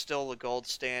Calgary's still the gold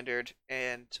standard,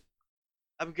 and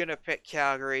I'm gonna pick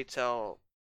Calgary till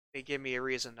they give me a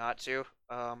reason not to.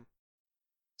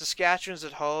 Saskatchewan's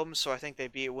at home, so I think they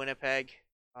beat Winnipeg.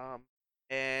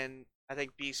 And I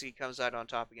think BC comes out on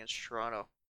top against Toronto.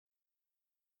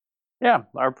 Yeah,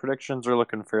 our predictions are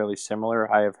looking fairly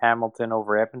similar. I have Hamilton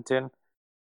over Edmonton.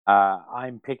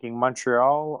 I'm picking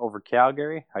Montreal over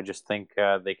Calgary. I just think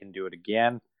they can do it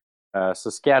again.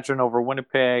 Saskatchewan over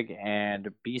Winnipeg,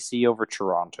 and BC over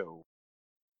Toronto.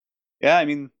 Yeah, I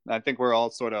mean, I think we're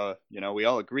all sort of, we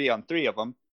all agree on three of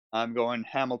them. I'm going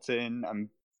Hamilton. I'm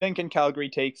thinking Calgary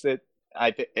takes it.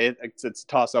 It's a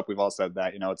toss up. We've all said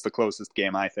that. It's the closest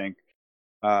game, I think.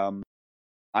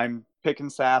 I'm picking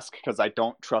Sask because I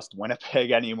don't trust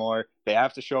Winnipeg anymore. They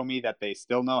have to show me that they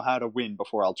still know how to win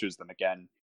before I'll choose them again.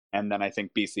 And then I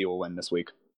think BC will win this week.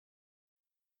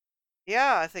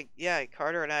 Yeah, I think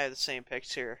Carter and I have the same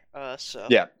picks here. So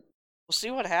yeah, we'll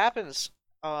see what happens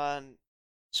on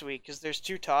this week because there's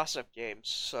 2 toss-up games,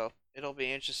 so it'll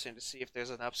be interesting to see if there's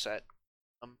an upset.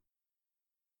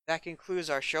 That concludes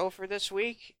our show for this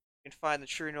week. You can find the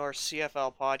True North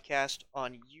CFL podcast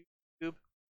on YouTube,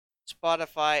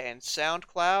 Spotify, and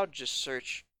SoundCloud. Just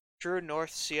search True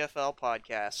North CFL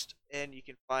podcast, and you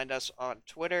can find us on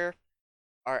Twitter.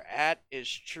 Our @ is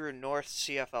True North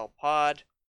CFL Pod.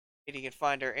 And you can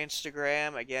find our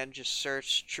Instagram. Again, just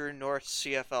search True North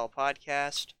CFL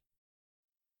Podcast.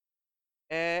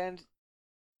 And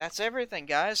that's everything,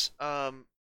 guys.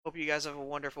 Hope you guys have a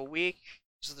wonderful week.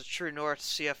 This is the True North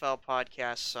CFL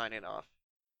Podcast signing off.